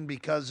transition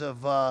because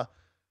of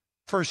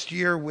first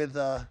year with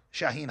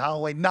Shaheen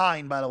Holloway.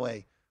 9, by the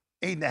way.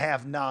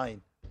 8.5,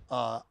 9,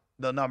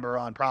 the number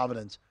on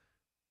Providence.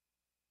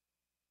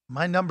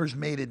 My numbers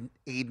made it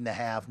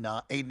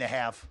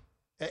 8.5,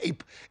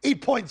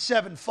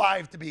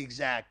 8.75 to be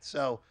exact.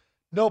 So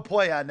no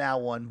play on that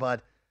one,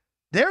 but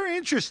they're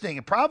interesting.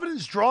 If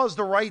Providence draws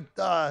the right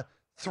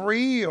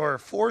 3 or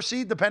 4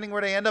 seed, depending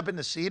where they end up in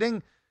the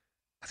seeding,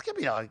 that's going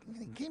to be a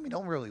game you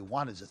don't really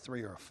want as a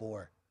 3 or a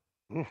 4.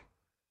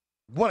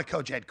 What a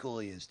coach Ed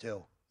Cooley is,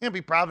 too. Going to be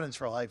Providence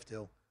for life,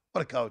 too.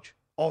 What a coach.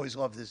 Always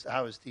love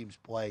how his teams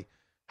play,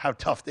 how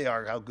tough they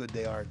are, how good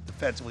they are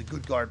defensively,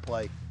 good guard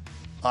play.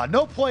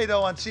 No play,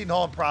 though, on Seton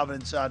Hall and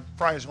Providence.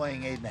 Friars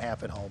laying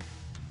 8.5 at home.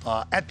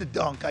 At the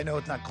Dunk, I know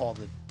it's not called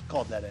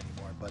that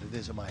anymore, but it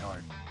is in my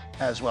heart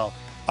as well.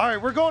 All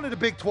right, we're going to the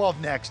Big 12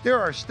 next.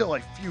 There are still a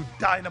few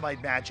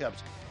dynamite matchups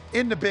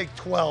in the Big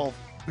 12.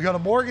 We go to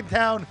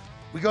Morgantown.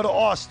 We go to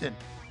Austin.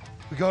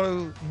 We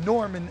go to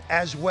Norman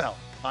as well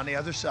on the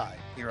other side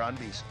here on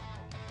VSiN.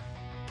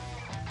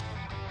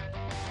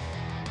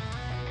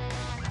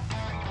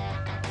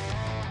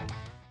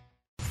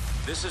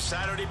 This is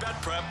Saturday Bet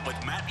Prep with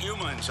Matt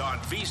Humans on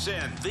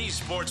VSiN, the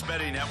Sports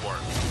Betting Network.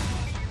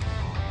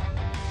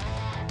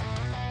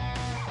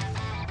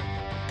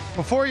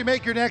 Before you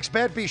make your next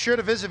bet, be sure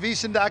to visit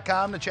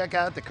VSiN.com to check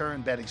out the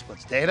current betting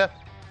splits data.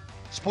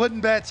 Splitting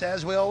bets,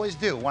 as we always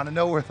do. Want to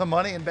know where the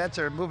money and bets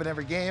are moving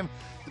every game?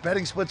 The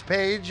betting splits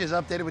page is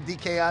updated with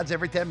DK odds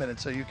every 10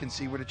 minutes, so you can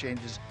see where the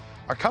changes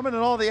are coming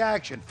and all the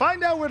action.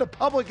 Find out where the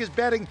public is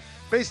betting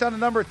based on the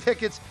number of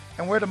tickets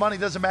and where the money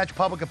doesn't match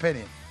public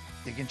opinion.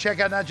 You can check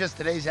out not just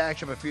today's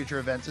action, but future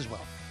events as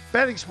well.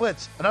 Betting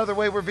splits, another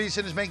way where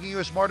VSiN is making you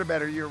a smarter,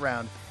 better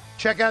year-round.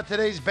 Check out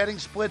today's betting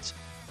splits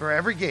for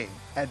every game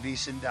at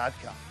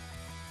VSiN.com.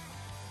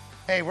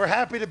 Hey, we're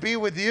happy to be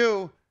with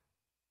you.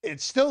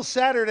 It's still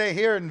Saturday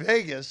here in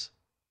Vegas.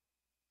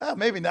 Well,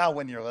 maybe not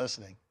when you're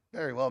listening.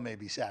 Very well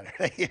maybe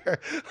Saturday here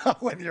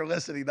when you're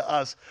listening to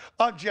us.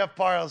 I'm Jeff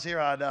Parles here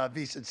on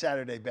VSiN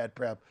Saturday Bet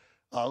Prep.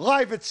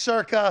 Live at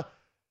Circa.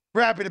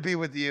 We're happy to be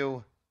with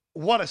you.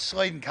 What a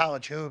slate in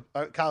college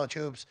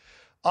hoops.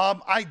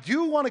 I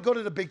do want to go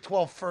to the Big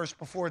 12 first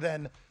before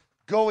then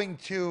going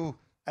to,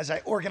 as I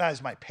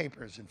organize my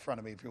papers in front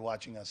of me if you're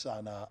watching us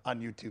on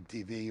YouTube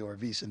TV or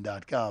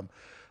VSiN.com.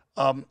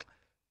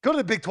 Go to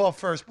the Big 12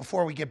 first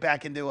before we get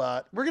back into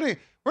we're gonna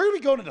be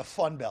going to the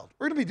Fun Belt.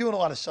 We're gonna be doing a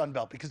lot of Sun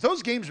Belt because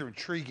those games are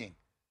intriguing.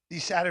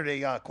 These Saturday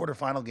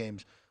quarterfinal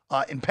games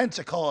in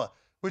Pensacola,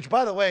 which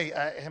by the way,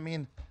 I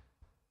mean,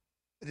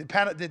 did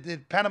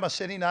Panama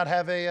City not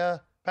have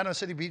a Panama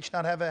City Beach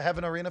not have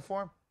an arena for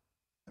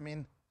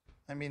them?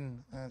 I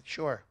mean,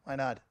 sure, why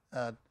not?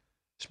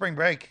 Spring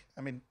break,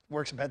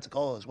 works in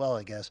Pensacola as well,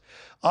 I guess.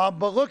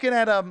 But looking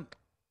at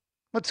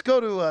let's go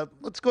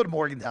to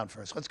Morgantown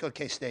first. Let's go to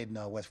K-State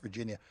in West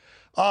Virginia.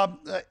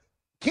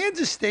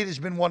 Kansas State has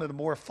been one of the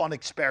more fun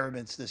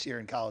experiments this year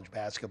in college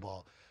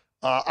basketball.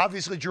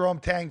 Obviously, Jerome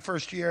Tang,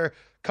 first year,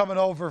 coming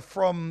over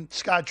from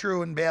Scott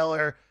Drew and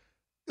Baylor.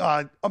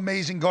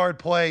 Amazing guard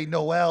play.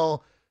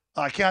 Noel,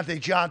 Keontae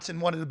Johnson,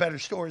 one of the better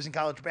stories in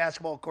college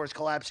basketball, of course,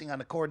 collapsing on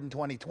the court in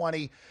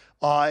 2020,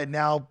 and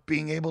now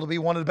being able to be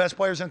one of the best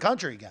players in the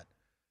country again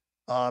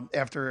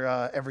after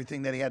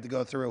everything that he had to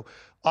go through.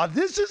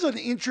 This is an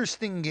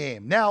interesting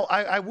game. Now,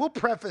 I will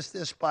preface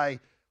this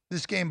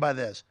game by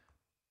this.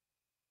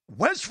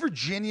 West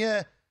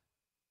Virginia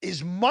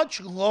is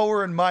much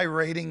lower in my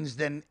ratings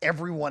than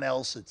everyone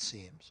else, it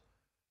seems.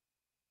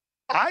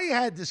 I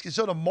had this,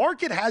 so the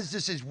market has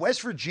this as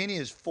West Virginia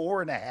is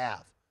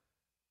 4.5.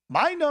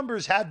 My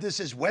numbers have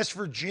this as West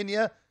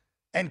Virginia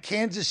and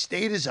Kansas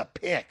State as a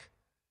pick,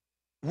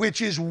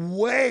 which is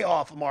way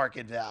off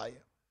market value.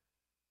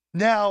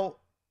 Now,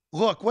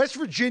 look, West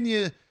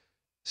Virginia,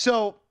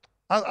 so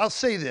I'll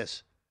say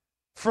this.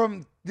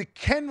 From the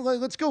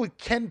let's go with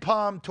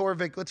KenPom,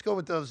 Torvik, let's go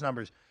with those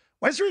numbers.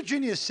 West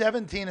Virginia is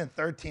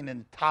 17-13 in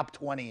the top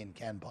 20 in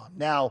KenPom.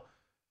 Now,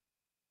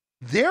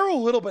 they're a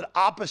little bit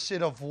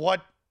opposite of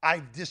what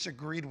I've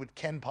disagreed with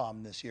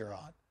KenPom this year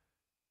on.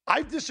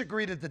 I've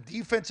disagreed that the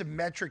defensive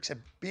metrics have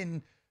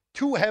been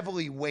too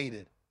heavily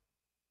weighted.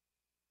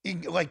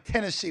 Like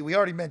Tennessee, we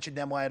already mentioned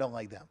them, why I don't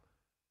like them.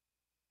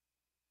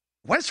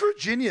 West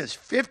Virginia is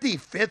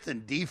 55th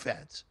in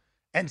defense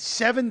and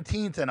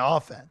 17th in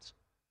offense.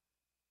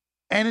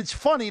 And it's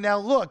funny. Now,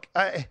 look,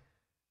 I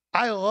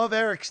love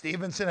Eric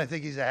Stevenson. I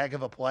think he's a heck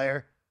of a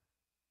player.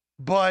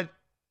 But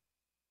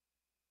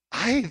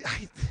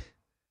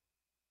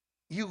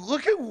you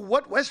look at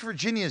what West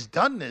Virginia has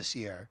done this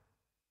year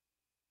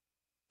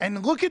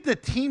and look at the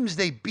teams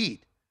they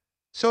beat.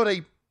 So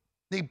they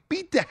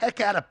beat the heck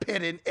out of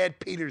Pitt and Ed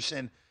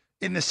Peterson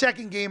in the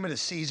second game of the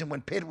season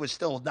when Pitt was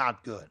still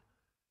not good.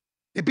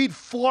 They beat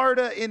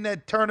Florida in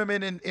that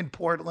tournament in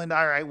Portland.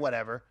 All right,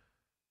 whatever.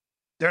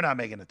 They're not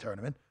making a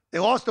tournament. They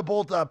lost to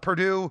both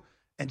Purdue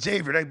and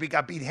Xavier. They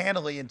got beat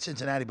handily in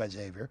Cincinnati by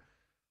Xavier.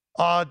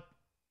 And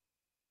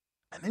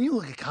then you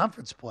look at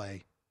conference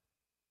play.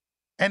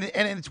 And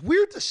it's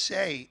weird to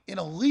say in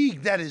a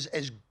league that is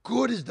as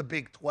good as the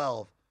Big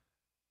 12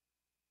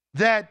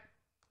 that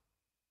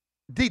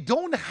they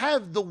don't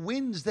have the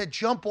wins that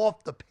jump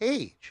off the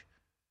page.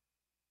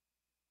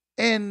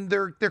 And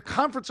their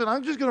conference, and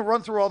I'm just going to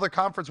run through all their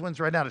conference wins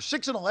right now. They're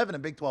 6-11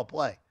 in Big 12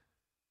 play.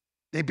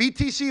 They beat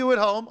TCU at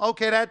home.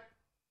 Okay, that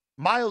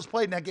Miles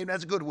played in that game.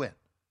 That's a good win.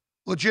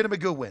 Legitimate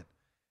good win.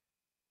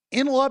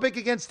 In Lubbock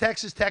against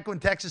Texas Tech when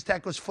Texas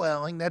Tech was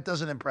flailing. That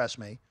doesn't impress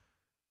me.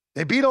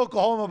 They beat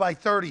Oklahoma by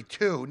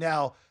 32.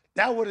 Now,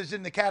 that one is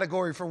in the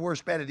category for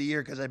worst bet of the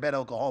year because I bet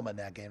Oklahoma in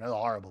that game. That's a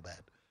horrible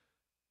bet.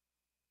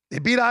 They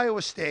beat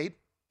Iowa State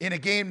in a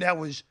game that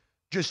was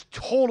just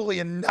totally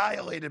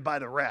annihilated by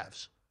the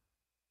refs.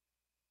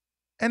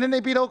 And then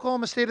they beat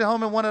Oklahoma State at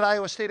home and won at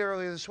Iowa State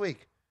earlier this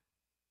week.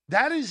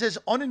 That is as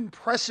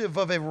unimpressive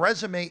of a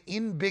resume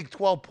in Big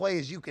 12 play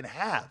as you can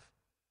have.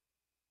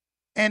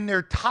 And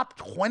they're top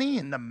 20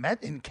 in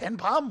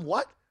KenPom?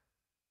 What?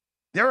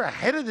 They're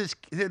ahead of this.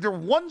 They're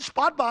one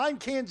spot behind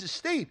Kansas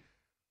State,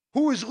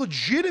 who is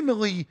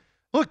legitimately,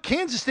 look,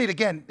 Kansas State,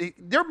 again,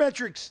 their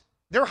metrics,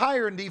 they're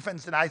higher in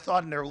defense than I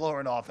thought, and they're lower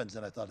in offense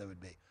than I thought they would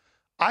be.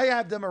 I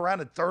have them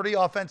around a 30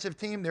 offensive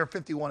team. They're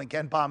 51 in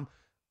KenPom.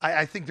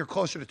 I think they're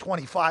closer to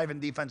 25 in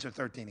defense or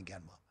 13 in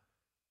KenPom.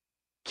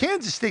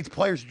 Kansas State's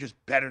players are just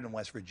better than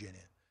West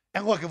Virginia.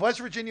 And look, if West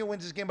Virginia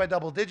wins this game by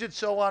double digits,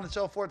 so on and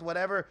so forth,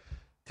 whatever,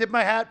 tip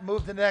my hat,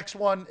 move to the next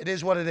one. It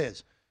is what it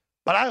is.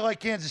 But I like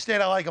Kansas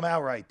State. I like them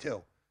outright,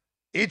 too.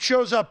 It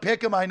shows up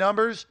picking my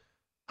numbers.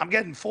 I'm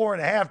getting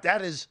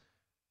 4.5.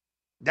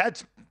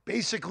 That's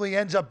basically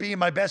ends up being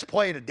my best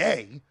play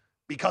today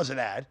because of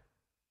that.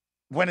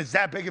 When it's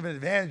that big of an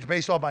advantage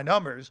based on my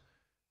numbers.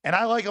 And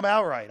I like them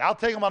outright. I'll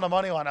take them on the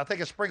money line. I'll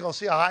take a sprinkle,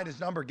 see how high this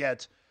number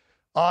gets.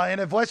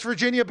 And if West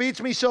Virginia beats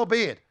me, so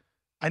be it.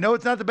 I know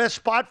it's not the best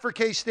spot for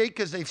K-State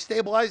because they've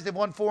stabilized. They've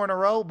won 4 in a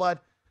row.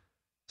 But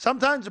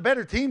sometimes a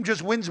better team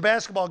just wins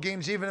basketball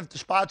games even if the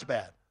spot's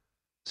bad.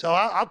 So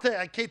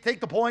I can't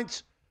take the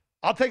points.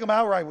 I'll take them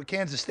outright with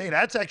Kansas State.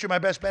 That's actually my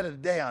best bet of the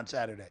day on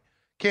Saturday.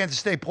 Kansas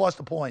State plus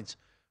the points.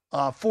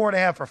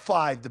 4.5 or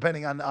 5,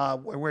 depending on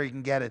where you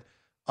can get it.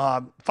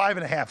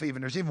 5.5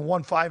 even. There's even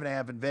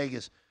 5.5 in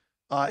Vegas.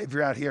 If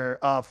you're out here,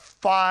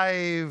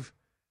 5,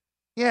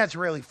 yeah, it's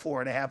really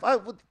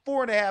 4.5.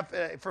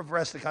 4.5 for the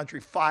rest of the country,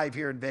 5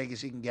 here in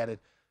Vegas, you can get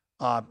it.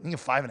 You can get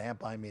 5.5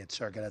 behind me at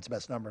Circa. That's the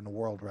best number in the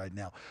world right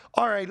now.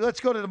 All right, let's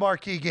go to the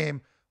marquee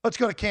game. Let's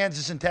go to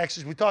Kansas and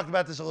Texas. We talked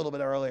about this a little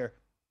bit earlier.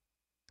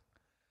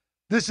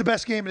 This is the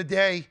best game of the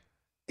day.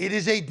 It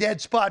is a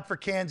dead spot for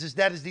Kansas.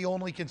 That is the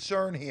only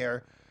concern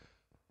here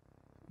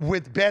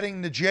with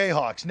betting the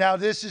Jayhawks. Now,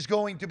 this is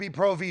going to be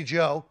Pro V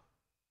Joe.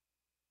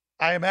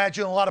 I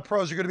imagine a lot of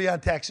pros are going to be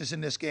on Texas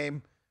in this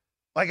game.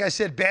 Like I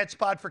said, bad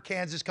spot for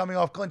Kansas coming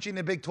off clinching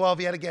the Big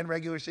 12 yet again,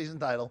 regular season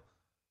title.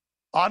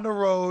 On the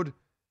road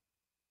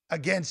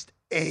against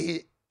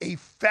a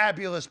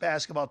fabulous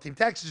basketball team.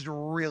 Texas is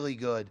really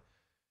good.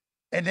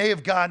 And they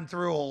have gone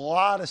through a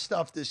lot of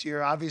stuff this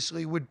year,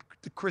 obviously, with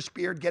Chris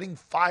Beard getting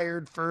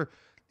fired for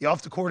the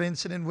off-the-court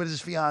incident with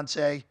his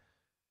fiance.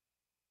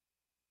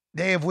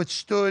 They have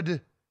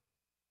withstood,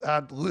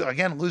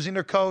 again, losing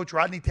their coach.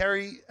 Rodney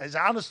Terry has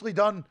honestly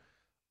done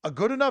a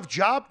good enough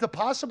job to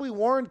possibly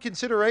warrant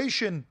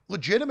consideration,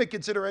 legitimate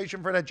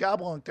consideration for that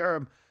job long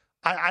term.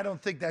 I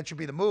don't think that should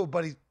be the move,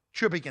 but he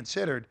should be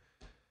considered.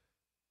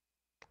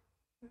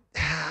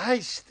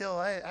 I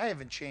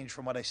haven't changed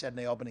from what I said in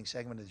the opening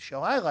segment of the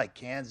show. I like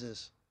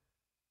Kansas.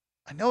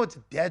 I know it's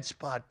a dead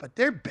spot, but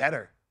they're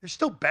better. They're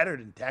still better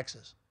than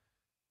Texas.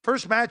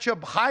 First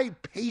matchup,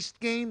 high-paced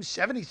game,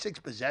 76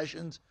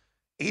 possessions,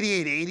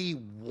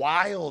 88-80,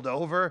 wild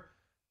over.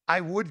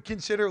 I would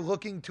consider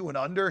looking to an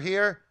under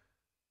here.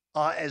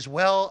 As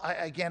well.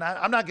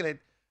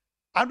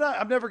 I'm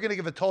never going to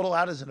give a total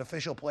out as an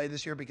official play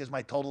this year because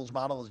my totals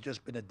model has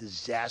just been a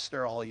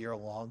disaster all year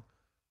long.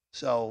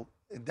 So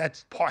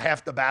that's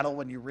half the battle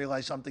when you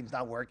realize something's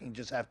not working. You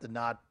just have to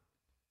not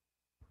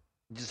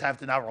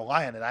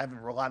rely on it. I haven't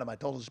relied on my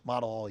totals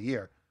model all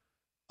year.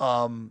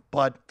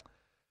 But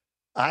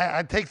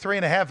I take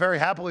 3.5 very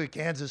happily with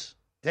Kansas.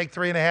 Take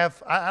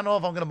 3.5. I don't know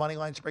if I'm going to money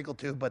line sprinkle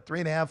 2, but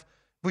 3.5. If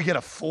we get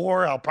a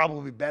 4, I'll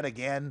probably bet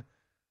again.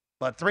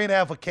 But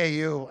 3.5 with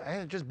KU,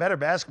 just better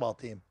basketball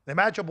team. They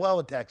match up well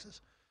with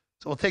Texas.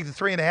 So we'll take the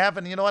 3.5.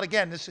 And you know what?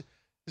 Again, this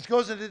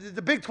goes into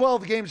the Big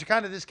 12 games are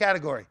kind of this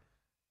category.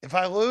 If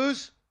I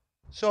lose,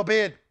 so be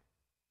it.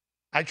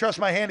 I trust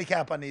my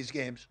handicap on these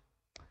games.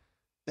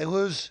 They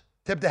lose,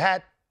 tip the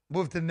hat,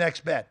 move to the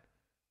next bet.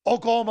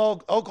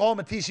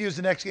 Oklahoma, TCU is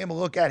the next game we'll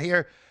look at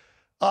here.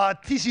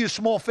 TCU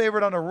small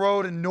favorite on the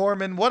road in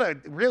Norman. What a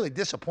really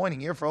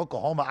disappointing year for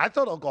Oklahoma. I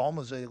thought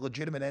Oklahoma was a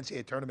legitimate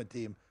NCAA tournament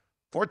team.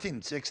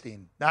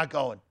 14-16, not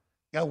going.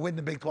 You got to win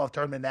the Big 12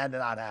 tournament, that's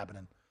not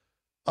happening.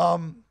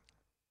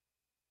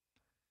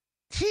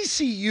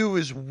 TCU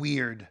is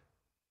weird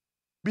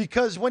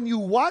because when you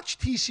watch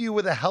TCU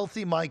with a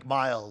healthy Mike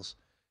Miles,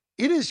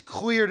 it is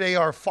clear they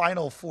are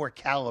Final Four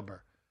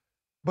caliber.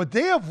 But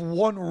they have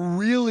one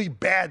really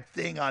bad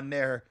thing on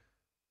their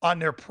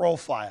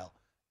profile,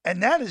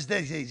 and that is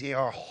they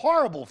are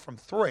horrible from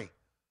three.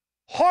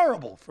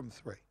 Horrible from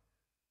three.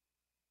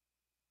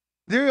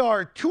 They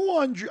are I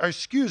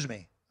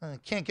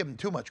can't give them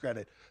too much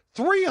credit.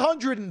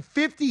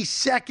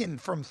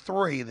 352nd from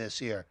three this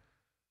year.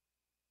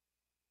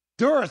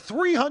 There are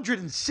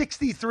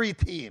 363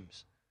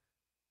 teams.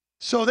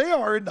 So they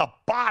are in the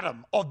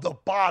bottom of the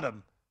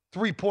bottom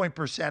 3-point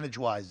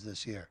percentage-wise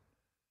this year.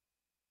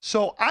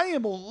 So I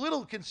am a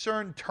little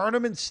concerned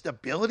tournament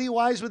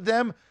stability-wise with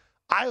them.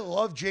 I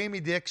love Jamie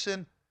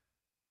Dixon.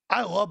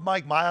 I love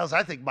Mike Miles.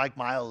 I think Mike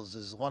Miles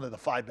is one of the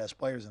 5 best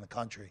players in the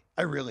country.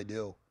 I really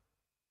do.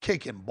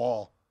 Kicking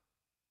ball.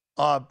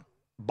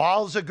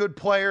 Ball's a good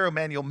player.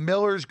 Emmanuel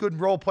Miller's a good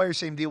role player.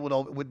 Same deal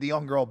with the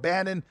young girl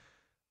Bannon.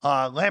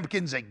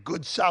 Lampkin's a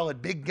good,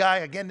 solid big guy.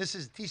 Again, this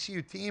is a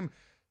TCU team.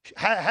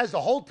 Has the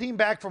whole team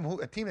back from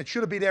a team that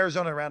should have beat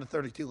Arizona around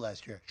 32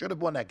 last year. Should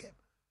have won that game.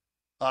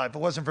 If it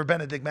wasn't for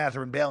Benedict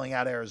Mathurin bailing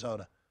out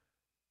Arizona.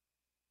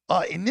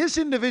 In this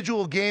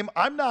individual game,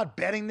 I'm not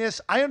betting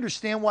this. I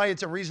understand why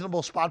it's a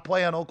reasonable spot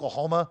play on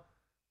Oklahoma.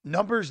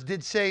 Numbers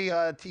did say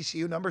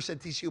TCU. Numbers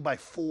said TCU by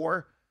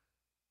 4.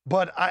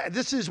 But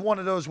this is one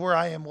of those where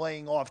I am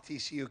laying off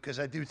TCU because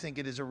I do think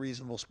it is a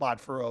reasonable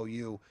spot for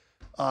OU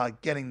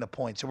getting the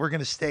point. So we're going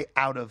to stay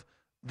out of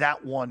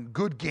that one.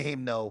 Good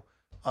game, though.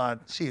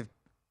 See if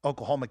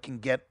Oklahoma can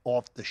get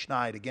off the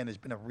schneid. Again, has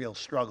been a real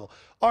struggle.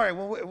 All right,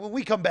 when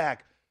we come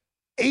back,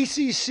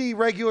 ACC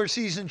regular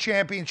season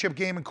championship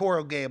game in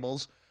Coral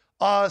Gables.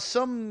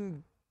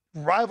 Some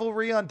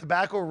rivalry on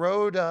Tobacco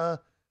Road,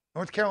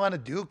 North Carolina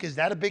Duke. Is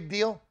that a big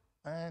deal?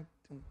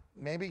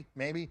 Maybe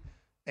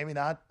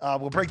not.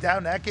 We'll break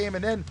down that game.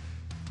 And then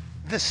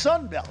the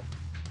Sun Belt.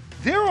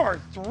 There are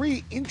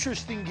 3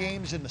 interesting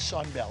games in the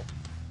Sun Belt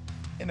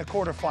in the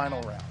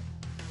quarterfinal round.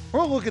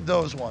 We'll look at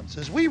those ones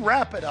as we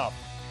wrap it up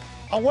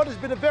on what has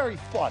been a very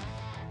fun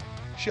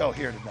show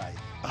here tonight.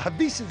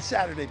 VSiN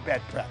Saturday Bet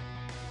Prep.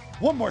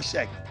 One more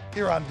segment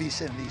here on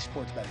VSiN, the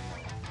Sports Betting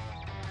Network.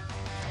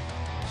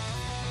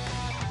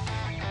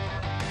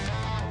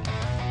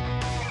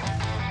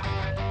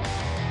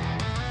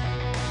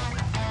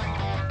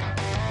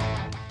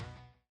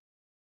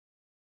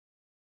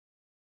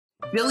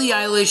 Billie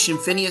Eilish and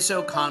Phineas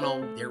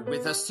O'Connell, they're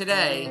with us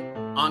today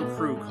on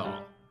Crew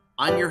Call.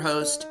 I'm your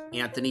host,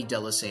 Anthony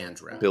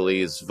D'Alessandro.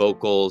 Billie's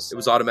vocals, it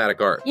was automatic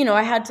art. You know,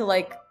 I had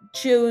to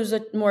choose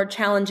a more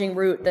challenging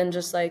route than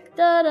just da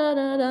da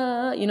da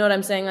da. You know what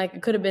I'm saying?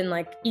 It could have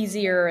been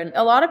easier. And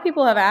a lot of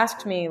people have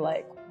asked me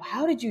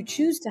how did you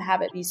choose to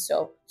have it be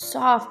so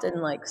soft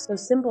and so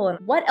simple?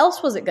 And what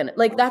else was it gonna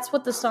that's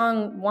what the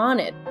song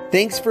wanted.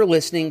 Thanks for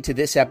listening to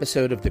this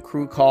episode of the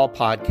Crew Call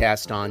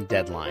podcast on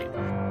Deadline.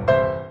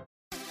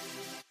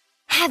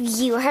 Have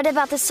you heard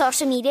about the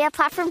social media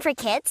platform for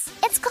kids?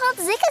 It's called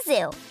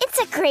Zigazoo.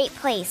 It's a great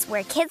place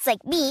where kids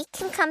like me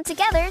can come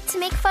together to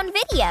make fun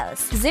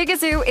videos.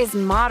 Zigazoo is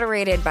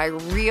moderated by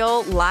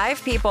real,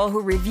 live people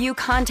who review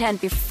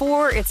content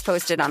before it's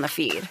posted on the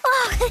feed.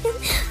 Oh,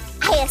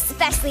 I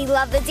especially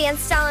love the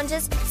dance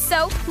challenges.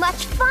 So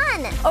much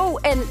fun. Oh,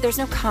 and there's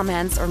no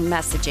comments or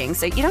messaging,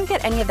 so you don't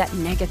get any of that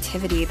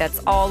negativity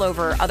that's all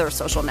over other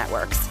social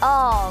networks.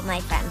 All my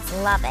friends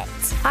love it.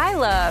 I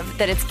love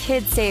that it's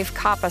KidSafe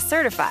COPPA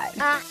certified.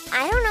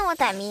 I don't know what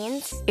that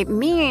means. It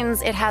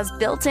means it has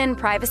built-in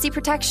privacy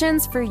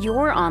protections for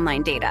your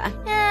online data.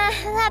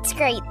 That's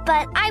great,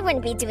 but I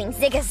wouldn't be doing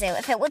Zigazoo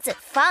if it wasn't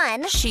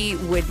fun. She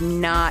would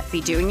not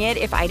be doing it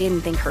if I didn't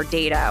think her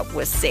data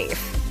was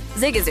safe.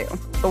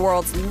 Zigazoo, the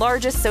world's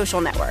largest social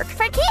network.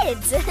 For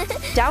kids.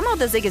 Download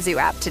the Zigazoo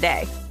app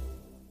today.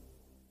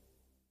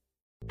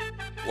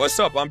 What's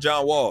up? I'm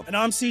John Wall. And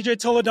I'm CJ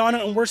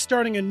Toledano, and we're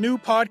starting a new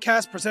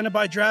podcast presented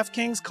by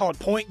DraftKings called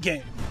Point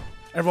Game.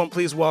 Everyone,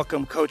 please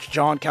welcome Coach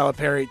John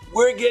Calipari.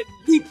 We're getting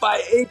beat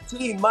by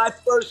 18. My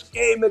first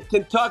game in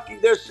Kentucky,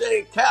 they're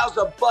saying Cal's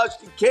a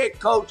bust. He can't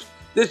coach.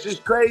 This is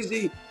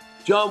crazy.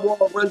 John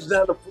Wall runs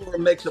down the floor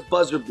and makes a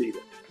buzzer beater.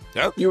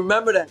 Yep. You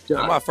remember that, John?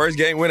 That's my first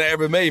game winner I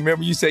ever made.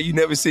 Remember you said you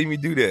never see me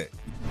do that.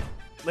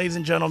 Ladies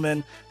and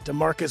gentlemen,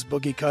 DeMarcus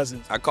Boogie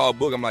Cousins. I called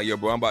Book. I'm like, yo,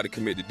 bro, I'm about to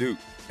commit to Duke.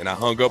 And I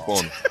hung up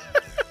on him.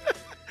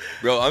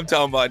 Bro, I'm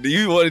talking about, do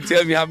you want to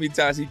tell me how many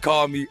times he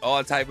called me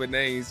all type of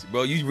names?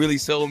 Bro, you really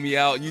sold me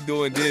out. You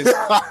doing this.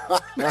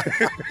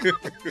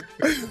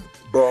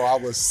 Bro, I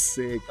was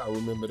sick. I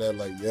remember that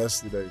like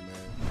yesterday, man.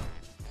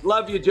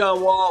 Love you,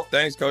 John Wall.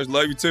 Thanks, Coach.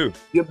 Love you, too.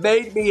 You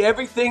made me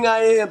everything I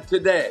am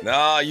today.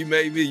 Nah, you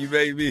made me. You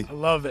made me. I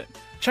love it.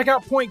 Check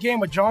out Point Game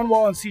with John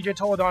Wall and CJ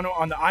Toledano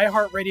on the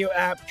iHeartRadio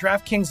app,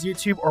 DraftKings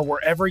YouTube, or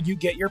wherever you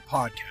get your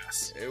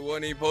podcasts. It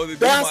wasn't even supposed to be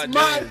That's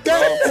my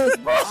dance,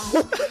 bro.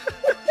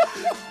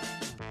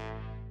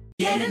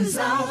 Get in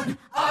zone,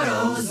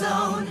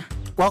 AutoZone.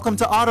 Welcome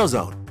to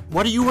AutoZone.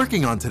 What are you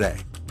working on today?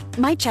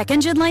 My check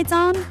engine light's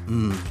on?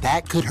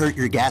 That could hurt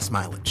your gas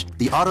mileage.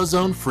 The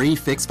AutoZone free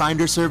Fix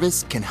Finder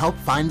service can help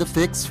find the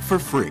fix for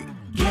free.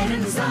 Get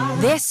in zone.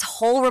 This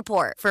whole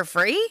report for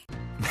free?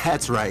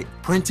 That's right,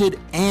 printed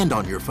and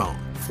on your phone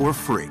for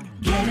free.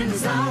 Get in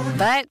zone.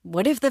 But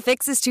what if the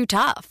fix is too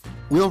tough?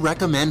 We'll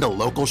recommend a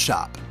local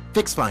shop.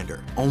 Fix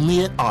Finder,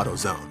 only at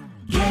AutoZone.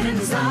 Get in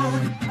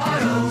zone,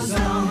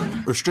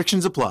 AutoZone.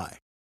 Restrictions apply.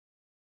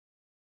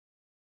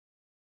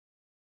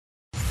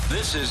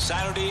 This is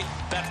Saturday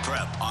Bet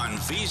Prep on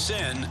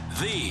VSiN,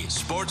 the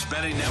Sports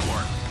Betting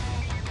Network.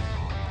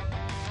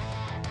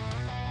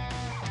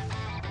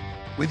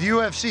 With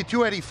UFC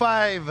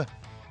 285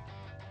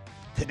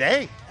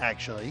 today,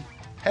 actually,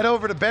 head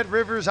over to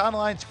BetRivers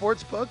Online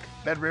Sportsbook.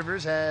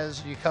 BetRivers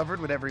has you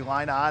covered with every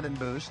line, odd, and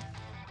boost.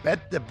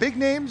 Bet the big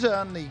names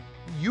on the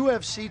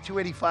UFC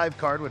 285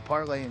 card with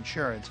Parlay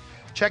Insurance.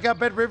 Check out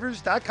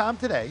BetRivers.com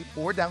today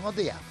or download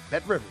the app.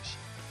 BetRivers.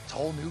 It's a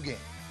whole new game.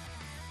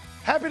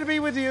 Happy to be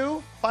with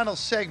you. Final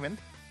segment.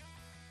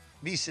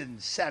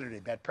 VSiN Saturday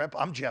Bet Prep.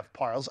 I'm Jeff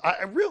Parles.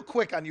 Real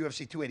quick on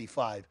UFC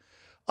 285.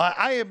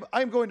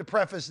 I'm going to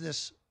preface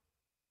this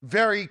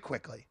very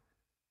quickly.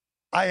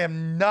 I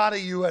am not a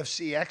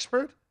UFC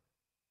expert.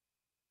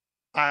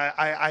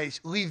 I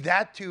leave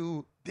that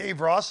to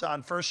Dave Ross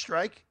on First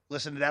Strike.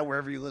 Listen to that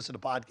wherever you listen to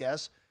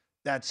podcasts.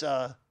 That's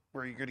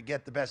where you're going to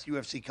get the best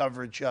UFC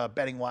coverage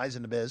betting-wise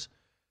in the biz.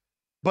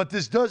 But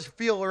this does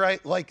feel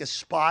right like a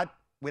spot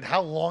with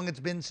how long it's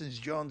been since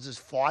Jones has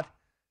fought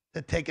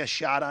to take a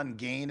shot on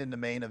Gane in the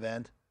main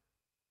event.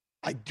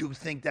 I do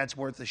think that's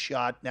worth a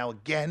shot. Now,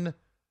 again,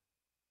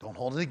 don't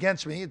hold it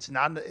against me. It's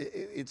not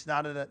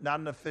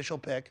an official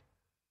pick.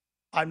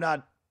 I'm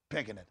not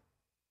picking it.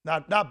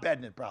 Not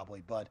betting it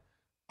probably, but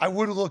I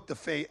would look to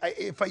fade.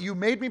 If you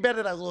made me bet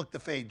it, I would look to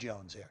fade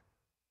Jones here.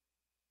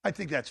 I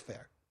think that's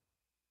fair.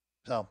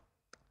 So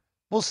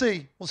we'll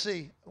see. We'll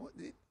see.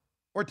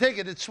 Or take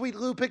it. Did Sweet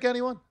Lou pick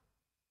anyone?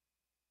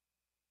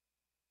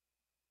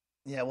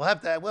 Yeah, we'll have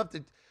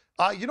to.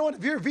 You know what?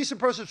 If you're a VSiN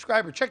Pro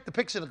subscriber, check the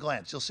picks at a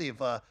glance. You'll see if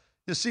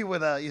you'll see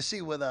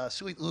what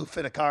Sweet Lou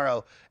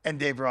Finicaro and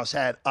Dave Ross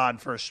had on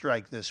First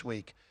Strike this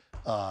week.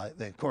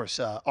 Of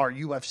course, our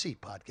UFC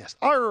podcast.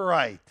 All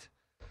right,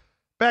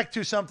 back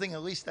to something.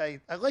 At least I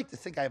like to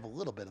think I have a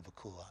little bit of a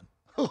cool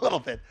on, a little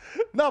bit,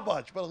 not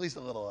much, but at least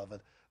a little of it.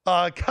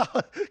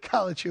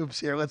 College hoops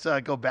here. Let's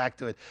go back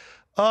to it.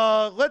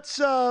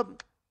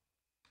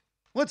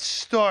 Let's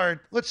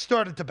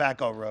start at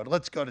Tobacco Road.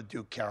 Let's go to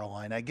Duke,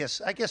 Carolina. I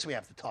guess we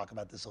have to talk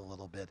about this a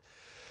little bit.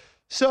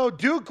 So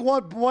Duke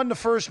won the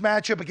first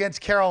matchup against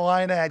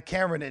Carolina at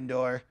Cameron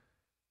Indoor.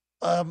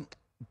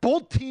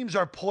 Both teams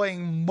are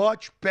playing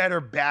much better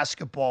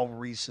basketball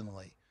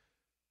recently.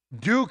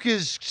 Duke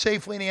is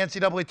safely in the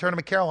NCAA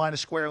tournament. Carolina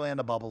squarely on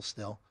the bubble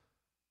still.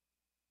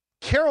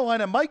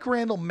 Carolina, Mike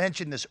Randall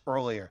mentioned this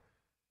earlier.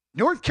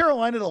 North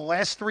Carolina, the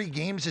last 3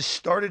 games, has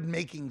started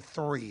making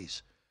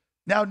threes.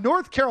 Now,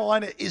 North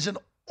Carolina is an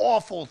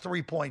awful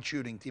three-point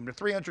shooting team. They're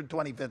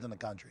 325th in the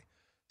country.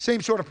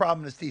 Same sort of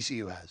problem as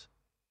TCU has.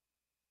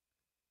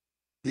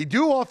 They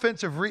do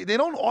offensive.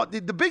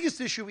 The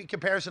biggest issue in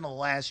comparison to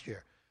last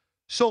year.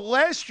 So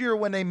last year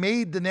when they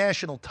made the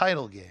national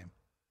title game,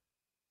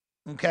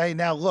 okay,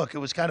 now look, it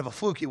was kind of a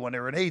fluky one. They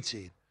were an 8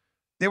 seed.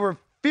 They were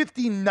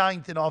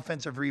 59th in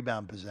offensive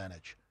rebound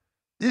percentage.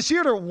 This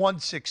year they're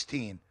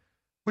 116,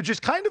 which is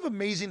kind of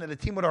amazing that a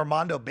team with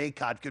Armando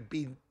Bacot could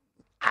be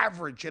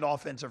average at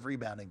offensive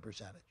rebounding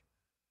percentage.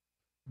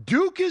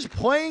 Duke is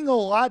playing a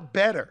lot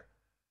better.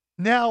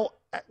 Now,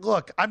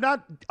 look, I'm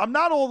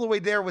not all the way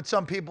there with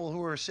some people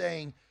who are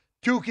saying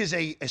Duke is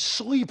a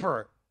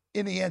sleeper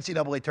in the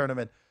NCAA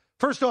tournament.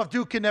 First off,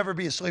 Duke can never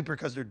be a sleeper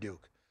because they're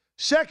Duke.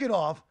 Second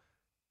off,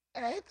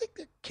 I think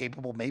they're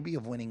capable maybe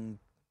of winning,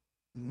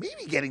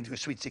 maybe getting to a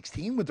Sweet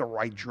 16 with the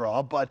right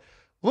draw. But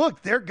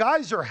look, their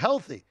guys are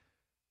healthy.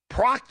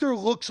 Proctor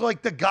looks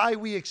like the guy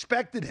we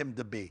expected him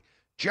to be.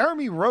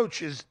 Jeremy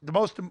Roach is the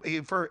most,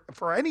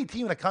 for any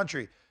team in the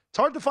country, it's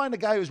hard to find a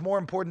guy who's more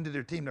important to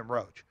their team than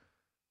Roach.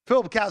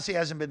 Philip Kelsey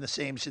hasn't been the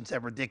same since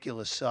that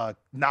ridiculous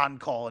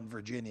non-call in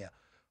Virginia.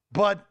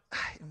 But,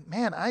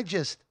 man, I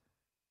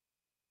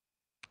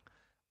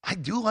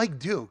do like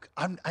Duke.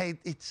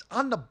 It's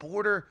on the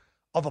border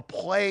of a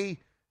play.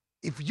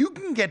 If you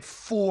can get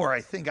 4,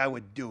 I think I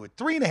would do it.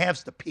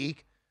 3.5's the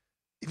peak.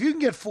 If you can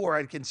get 4,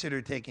 I'd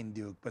consider taking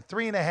Duke. But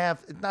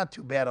 3.5, it's not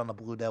too bad on the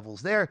Blue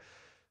Devils. They are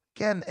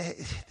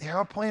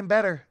playing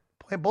better.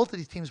 Both of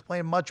these teams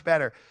playing much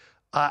better.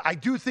 I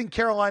do think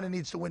Carolina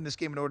needs to win this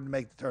game in order to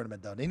make the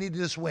tournament, though. They need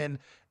this win,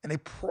 and they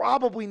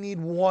probably need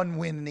 1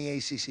 win in the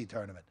ACC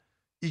tournament.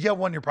 You get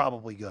 1, you're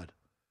probably good.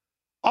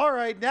 All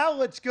right, now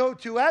let's go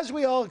to, as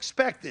we all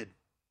expected,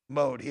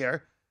 mode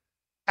here.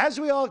 As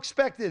we all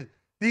expected,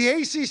 the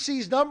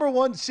ACC's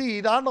 #1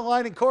 seed on the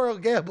line in Coral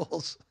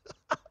Gables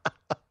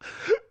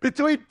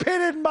between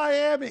Pitt and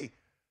Miami.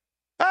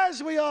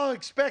 As we all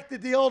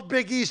expected, the old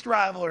Big East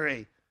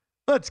rivalry.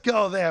 Let's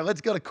go there.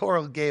 Let's go to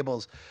Coral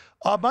Gables.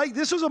 Mike,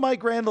 this was a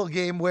Mike Randall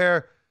game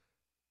where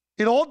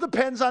it all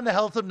depends on the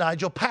health of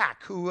Nigel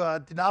Pack, who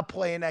did not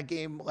play in that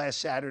game last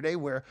Saturday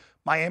where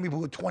Miami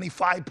blew a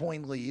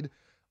 25-point lead.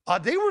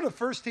 They were the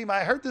first team.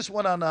 I heard this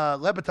one on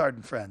Le Batard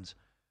and Friends.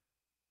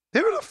 They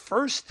were the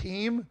first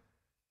team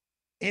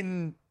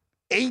in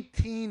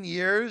 18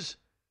 years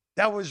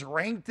that was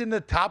ranked in the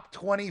top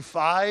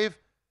 25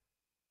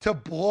 to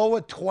blow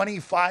a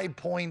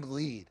 25-point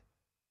lead.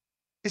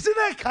 Isn't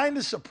that kind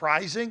of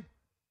surprising?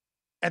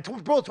 And to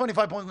blow a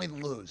 25-point lead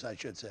and lose, I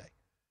should say.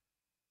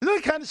 Isn't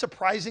it kind of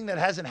surprising that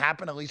hasn't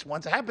happened at least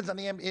once? It happens in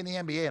the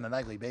NBA on a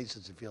nightly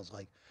basis, it feels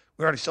like.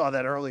 We already saw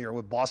that earlier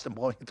with Boston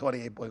blowing a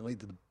 28-point lead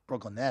to the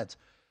Brooklyn Nets.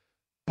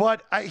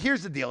 But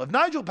here's the deal. If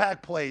Nigel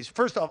Pack plays,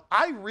 first off,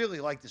 I really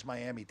like this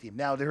Miami team.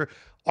 Now, there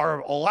are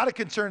a lot of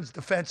concerns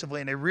defensively,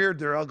 and they reared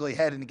their ugly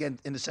head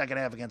in the second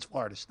half against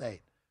Florida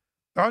State.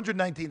 They're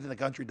 119th in the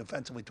country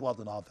defensively,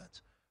 12th in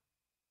offense.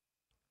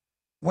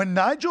 When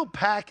Nigel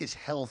Pack is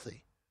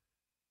healthy,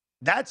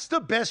 that's the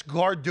best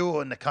guard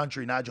duo in the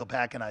country, Nigel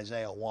Pack and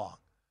Isaiah Wong.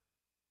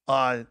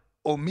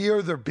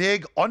 Omier, they're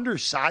big,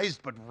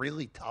 undersized, but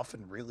really tough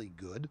and really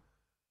good.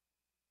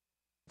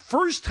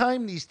 First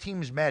time these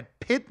teams met,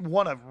 Pitt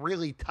won a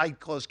really tight,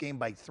 close game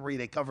by 3.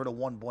 They covered a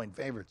 1-point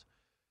favorites.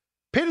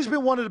 Pitt has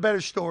been one of the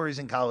better stories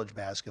in college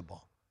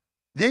basketball.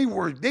 They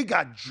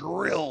got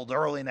drilled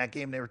early in that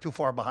game. They were too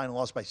far behind and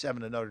lost by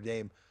 7 to Notre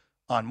Dame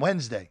on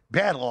Wednesday.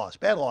 Bad loss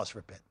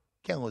for Pitt.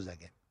 Can't lose that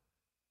game.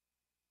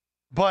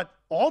 But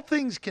all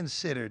things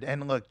considered,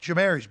 and look,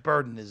 Jamarius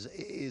Burden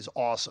is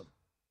awesome.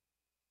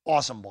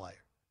 Awesome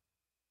player.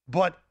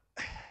 But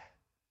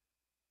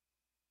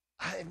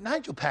if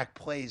Nigel Pack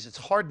plays, it's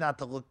hard not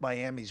to look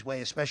Miami's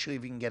way, especially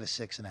if you can get a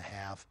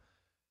 6.5.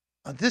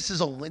 This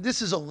is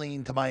a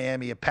lean to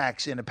Miami. If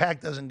Pack's in. If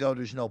Pack doesn't go,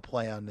 there's no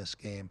play on this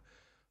game.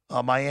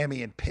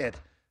 Miami and Pitt.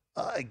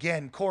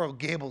 Again, Coral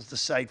Gables the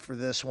site for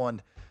this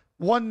one.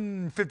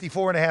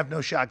 154.5,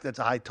 no shock. That's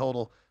a high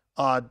total.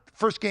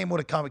 First game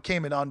would have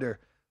came in under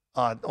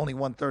only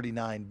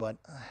 139, but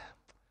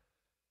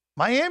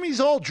Miami's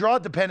all draw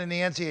dependent in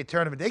the NCAA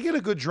tournament. They get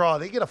a good draw.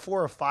 They get a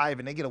 4 or 5,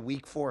 and they get a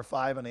weak 4 or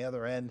 5 on the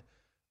other end.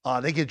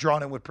 They get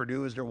drawn in with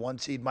Purdue as their 1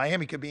 seed.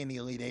 Miami could be in the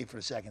Elite 8 for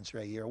the second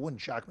straight year. It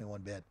wouldn't shock me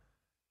one bit.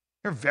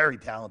 They're very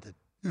talented.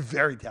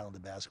 Very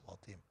talented basketball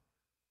team.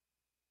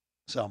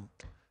 So,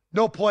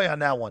 no play on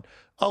that one.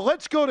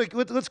 Let's go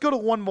to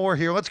one more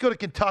here. Let's go to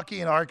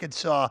Kentucky and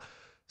Arkansas.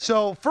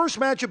 So, first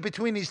matchup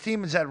between these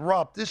teams at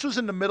Rupp. This was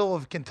in the middle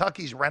of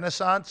Kentucky's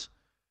renaissance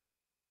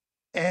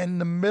and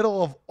the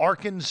middle of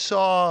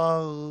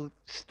Arkansas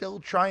still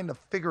trying to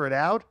figure it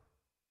out.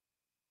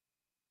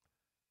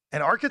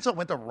 And Arkansas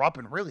went to Rupp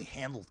and really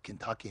handled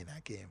Kentucky in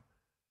that game.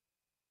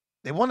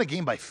 They won the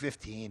game by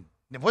 15.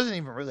 It wasn't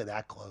even really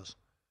that close.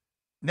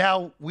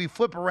 Now, we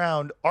flip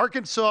around.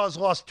 Arkansas has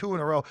lost 2 in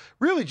a row.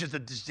 Really just a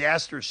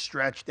disastrous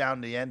stretch down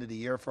the end of the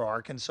year for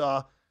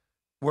Arkansas,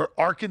 where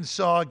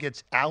Arkansas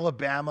gets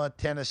Alabama,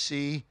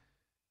 Tennessee,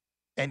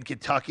 and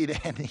Kentucky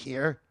to end the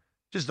year.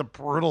 Just a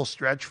brutal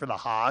stretch for the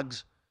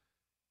Hogs.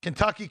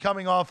 Kentucky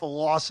coming off a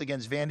loss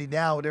against Vandy.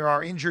 Now, there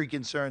are injury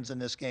concerns in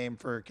this game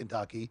for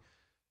Kentucky.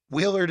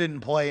 Wheeler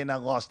didn't play in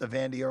that loss to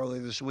Vandy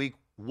earlier this week.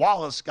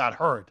 Wallace got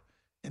hurt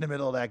in the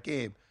middle of that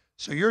game.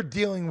 So you're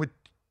dealing with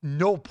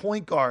no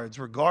point guards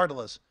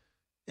regardless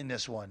in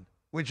this one,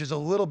 which is a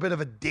little bit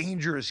of a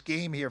dangerous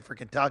game here for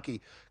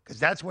Kentucky because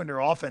that's when their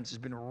offense has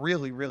been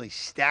really, really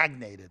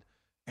stagnated.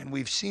 And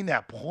we've seen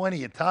that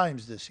plenty of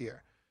times this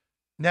year.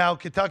 Now,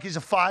 Kentucky's a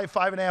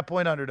 5.5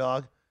 point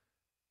underdog.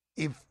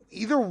 If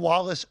either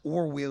Wallace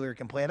or Wheeler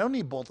can play, I don't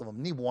need both of them.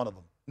 I need one of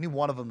them. I need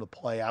one of them to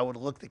play. I would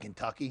look to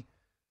Kentucky.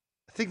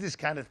 I think this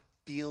kind of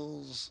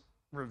feels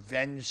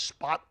revenge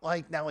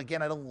spot-like. Now,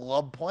 again, I don't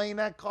love playing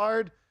that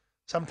card.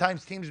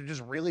 Sometimes teams are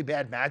just really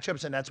bad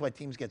matchups, and that's why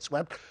teams get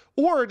swept.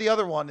 Or the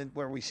other one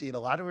where we see it a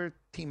lot, where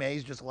Team A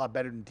is just a lot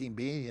better than Team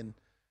B, and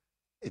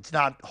it's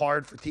not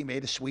hard for Team A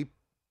to sweep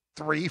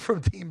 3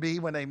 from Team B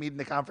when they meet in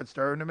the conference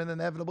tournament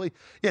inevitably.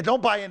 Yeah,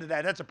 don't buy into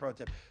that. That's a pro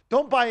tip.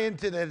 Don't buy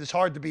into that it's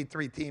hard to beat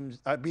beat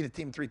a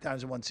team 3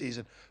 times in one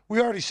season. We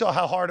already saw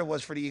how hard it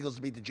was for the Eagles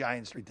to beat the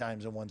Giants 3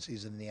 times in one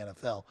season in the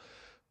NFL.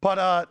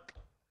 But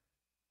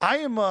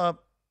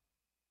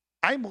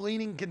I'm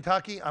leaning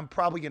Kentucky. I'm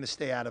probably going to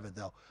stay out of it,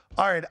 though.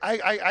 All right,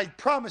 I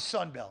promise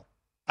Sun Belt.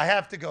 I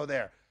have to go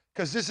there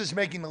because this is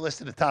making the list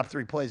of the top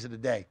 3 plays of the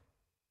day.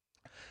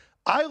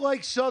 I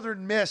like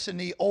Southern Miss in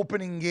the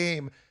opening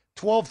game,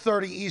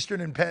 12:30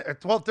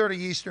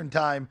 Eastern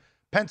time,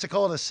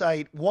 Pensacola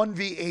site,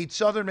 1v8,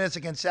 Southern Miss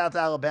against South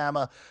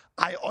Alabama.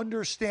 I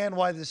understand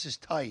why this is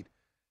tight.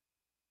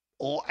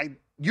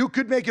 You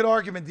could make an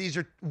argument these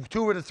are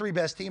 2 of the 3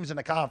 best teams in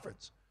the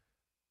conference.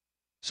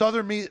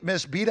 Southern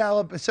Miss beat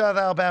South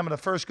Alabama the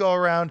first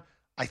go-around.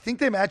 I think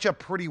they match up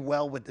pretty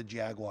well with the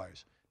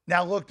Jaguars.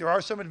 Now, look, there are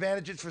some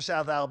advantages for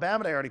South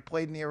Alabama. They already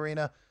played in the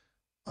arena.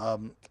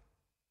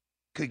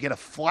 Could get a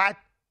flat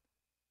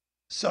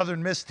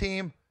Southern Miss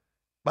team.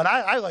 But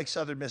I like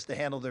Southern Miss to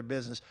handle their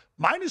business.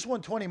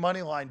 -120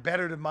 money line,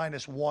 better than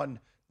 -1.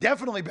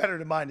 Definitely better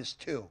than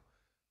 -2.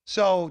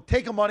 So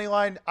take a money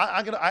line.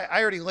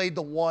 I already laid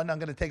the 1. I'm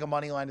going to take a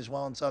money line as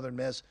well in Southern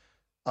Miss,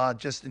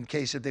 just in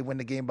case if they win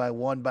the game by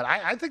 1. But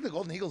I think the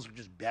Golden Eagles are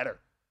just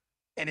better.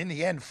 And in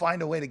the end,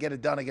 find a way to get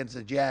it done against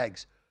the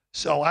Jags.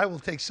 So I will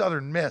take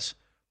Southern Miss.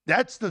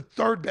 That's the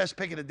 3rd best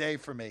pick of the day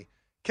for me.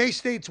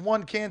 K-State's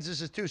 1,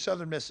 Kansas is 2,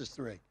 Southern Miss is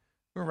 3.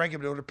 We're ranking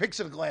it order. Picks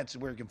at a glance is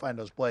where you can find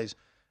those plays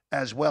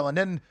as well. And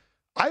then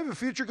I have a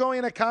future going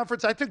in a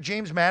conference. I took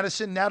James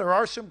Madison. Now, there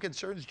are some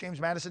concerns.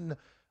 James Madison,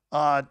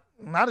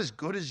 not as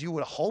good as you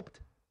would have hoped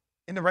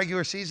in the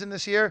regular season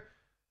this year.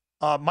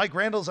 Mike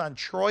Randall's on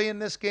Troy in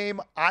this game.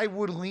 I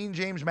would lean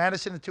James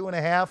Madison at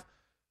 2.5.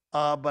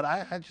 But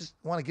I just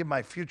want to give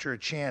my future a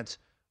chance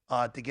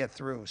to get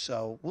through.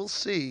 So we'll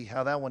see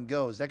how that one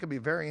goes. That could be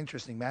a very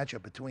interesting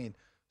matchup between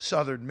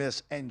Southern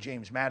Miss and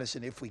James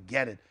Madison if we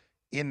get it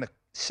in the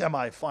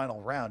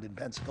semifinal round in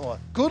Pensacola.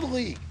 Good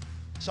league,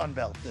 Sun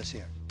Belt this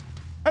year.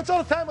 That's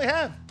all the time we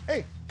have.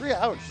 Hey, 3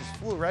 hours just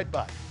flew right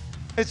by.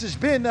 This has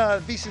been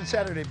VSiN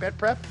Saturday Bet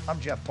Prep. I'm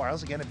Jeff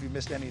Parles. Again, if you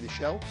missed any of the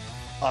show,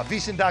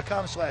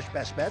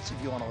 VSiN.com/bestbets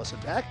if you want to listen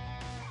back.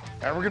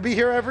 And we're going to be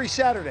here every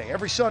Saturday,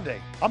 every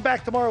Sunday. I'm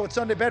back tomorrow with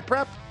Sunday Bet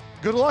Prep.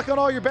 Good luck on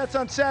all your bets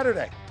on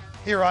Saturday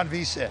here on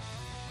VSiN.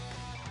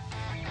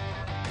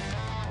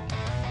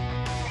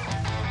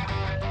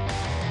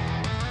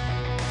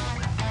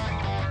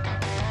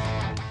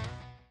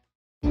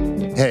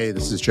 Hey,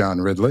 this is John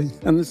Ridley.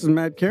 And this is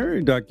Matt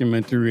Carey,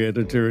 documentary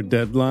editor at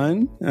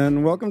Deadline.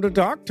 And welcome to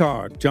Talk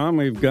Talk. John,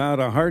 we've got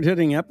a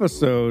hard-hitting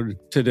episode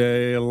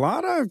today. A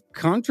lot of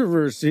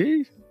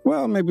controversy.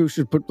 Well, maybe we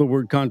should put the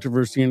word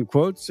controversy in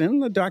quotes in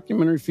the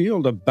documentary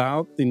field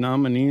about the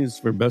nominees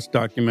for Best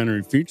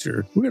Documentary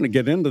Feature. We're going to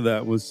get into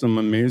that with some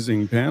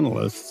amazing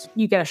panelists.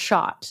 You get a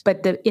shot,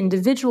 but the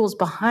individuals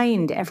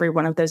behind every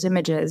one of those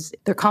images,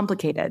 they're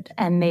complicated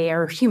and they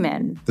are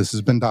human. This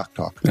has been Doc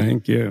Talk.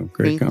 Thank you.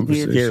 Great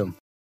conversation. You.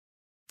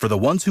 For the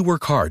ones who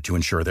work hard to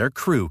ensure their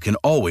crew can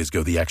always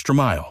go the extra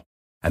mile,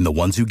 and the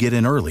ones who get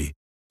in early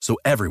so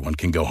everyone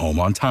can go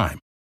home on time,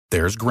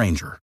 there's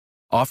Grainger,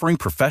 offering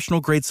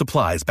professional-grade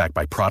supplies backed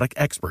by product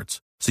experts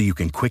so you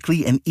can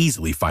quickly and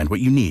easily find what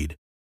you need.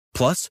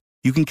 Plus,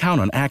 you can count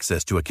on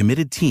access to a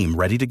committed team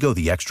ready to go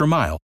the extra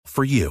mile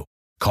for you.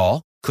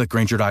 Call, click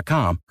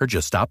Grainger.com, or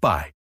just stop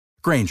by.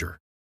 Grainger,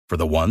 for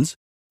the ones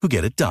who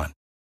get it done.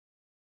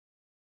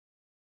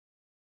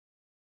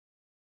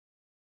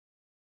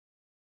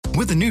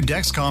 With the new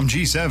Dexcom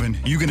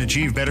G7, you can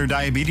achieve better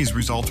diabetes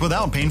results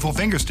without painful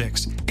finger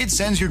sticks. It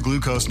sends your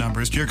glucose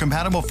numbers to your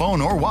compatible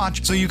phone or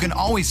watch so you can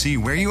always see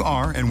where you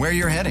are and where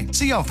you're heading.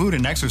 See how food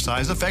and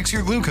exercise affects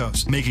your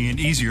glucose, making it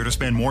easier to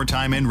spend more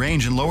time in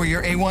range and lower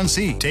your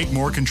A1C. Take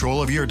more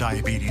control of your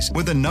diabetes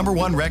with the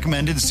 #1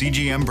 recommended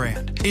CGM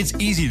brand. It's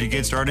easy to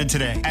get started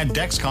today at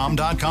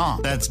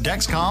Dexcom.com. That's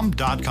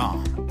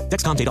Dexcom.com.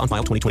 Dexcom data on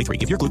file 2023.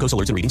 If your glucose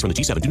alerts and readings from the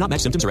G7 do not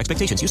match symptoms or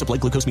expectations, use a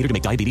blood glucose meter to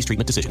make diabetes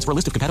treatment decisions. For a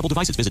list of compatible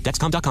devices, visit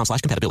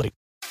Dexcom.com/compatibility.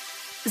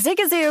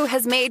 Zigazoo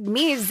has made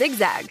me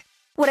zigzag.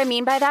 What I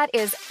mean by that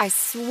is I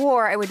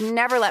swore I would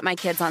never let my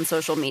kids on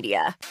social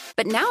media.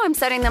 But now I'm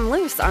setting them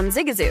loose on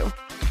Zigazoo.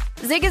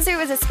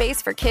 Zigazoo is a space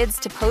for kids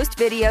to post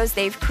videos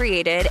they've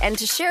created and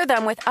to share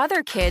them with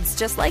other kids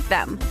just like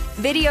them.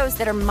 Videos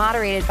that are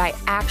moderated by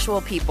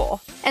actual people.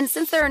 And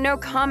since there are no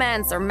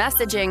comments or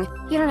messaging,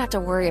 you don't have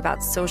to worry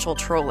about social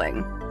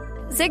trolling.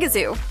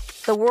 Zigazoo,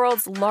 the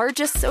world's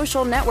largest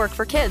social network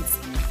for kids.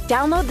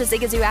 Download the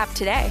Zigazoo app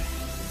today.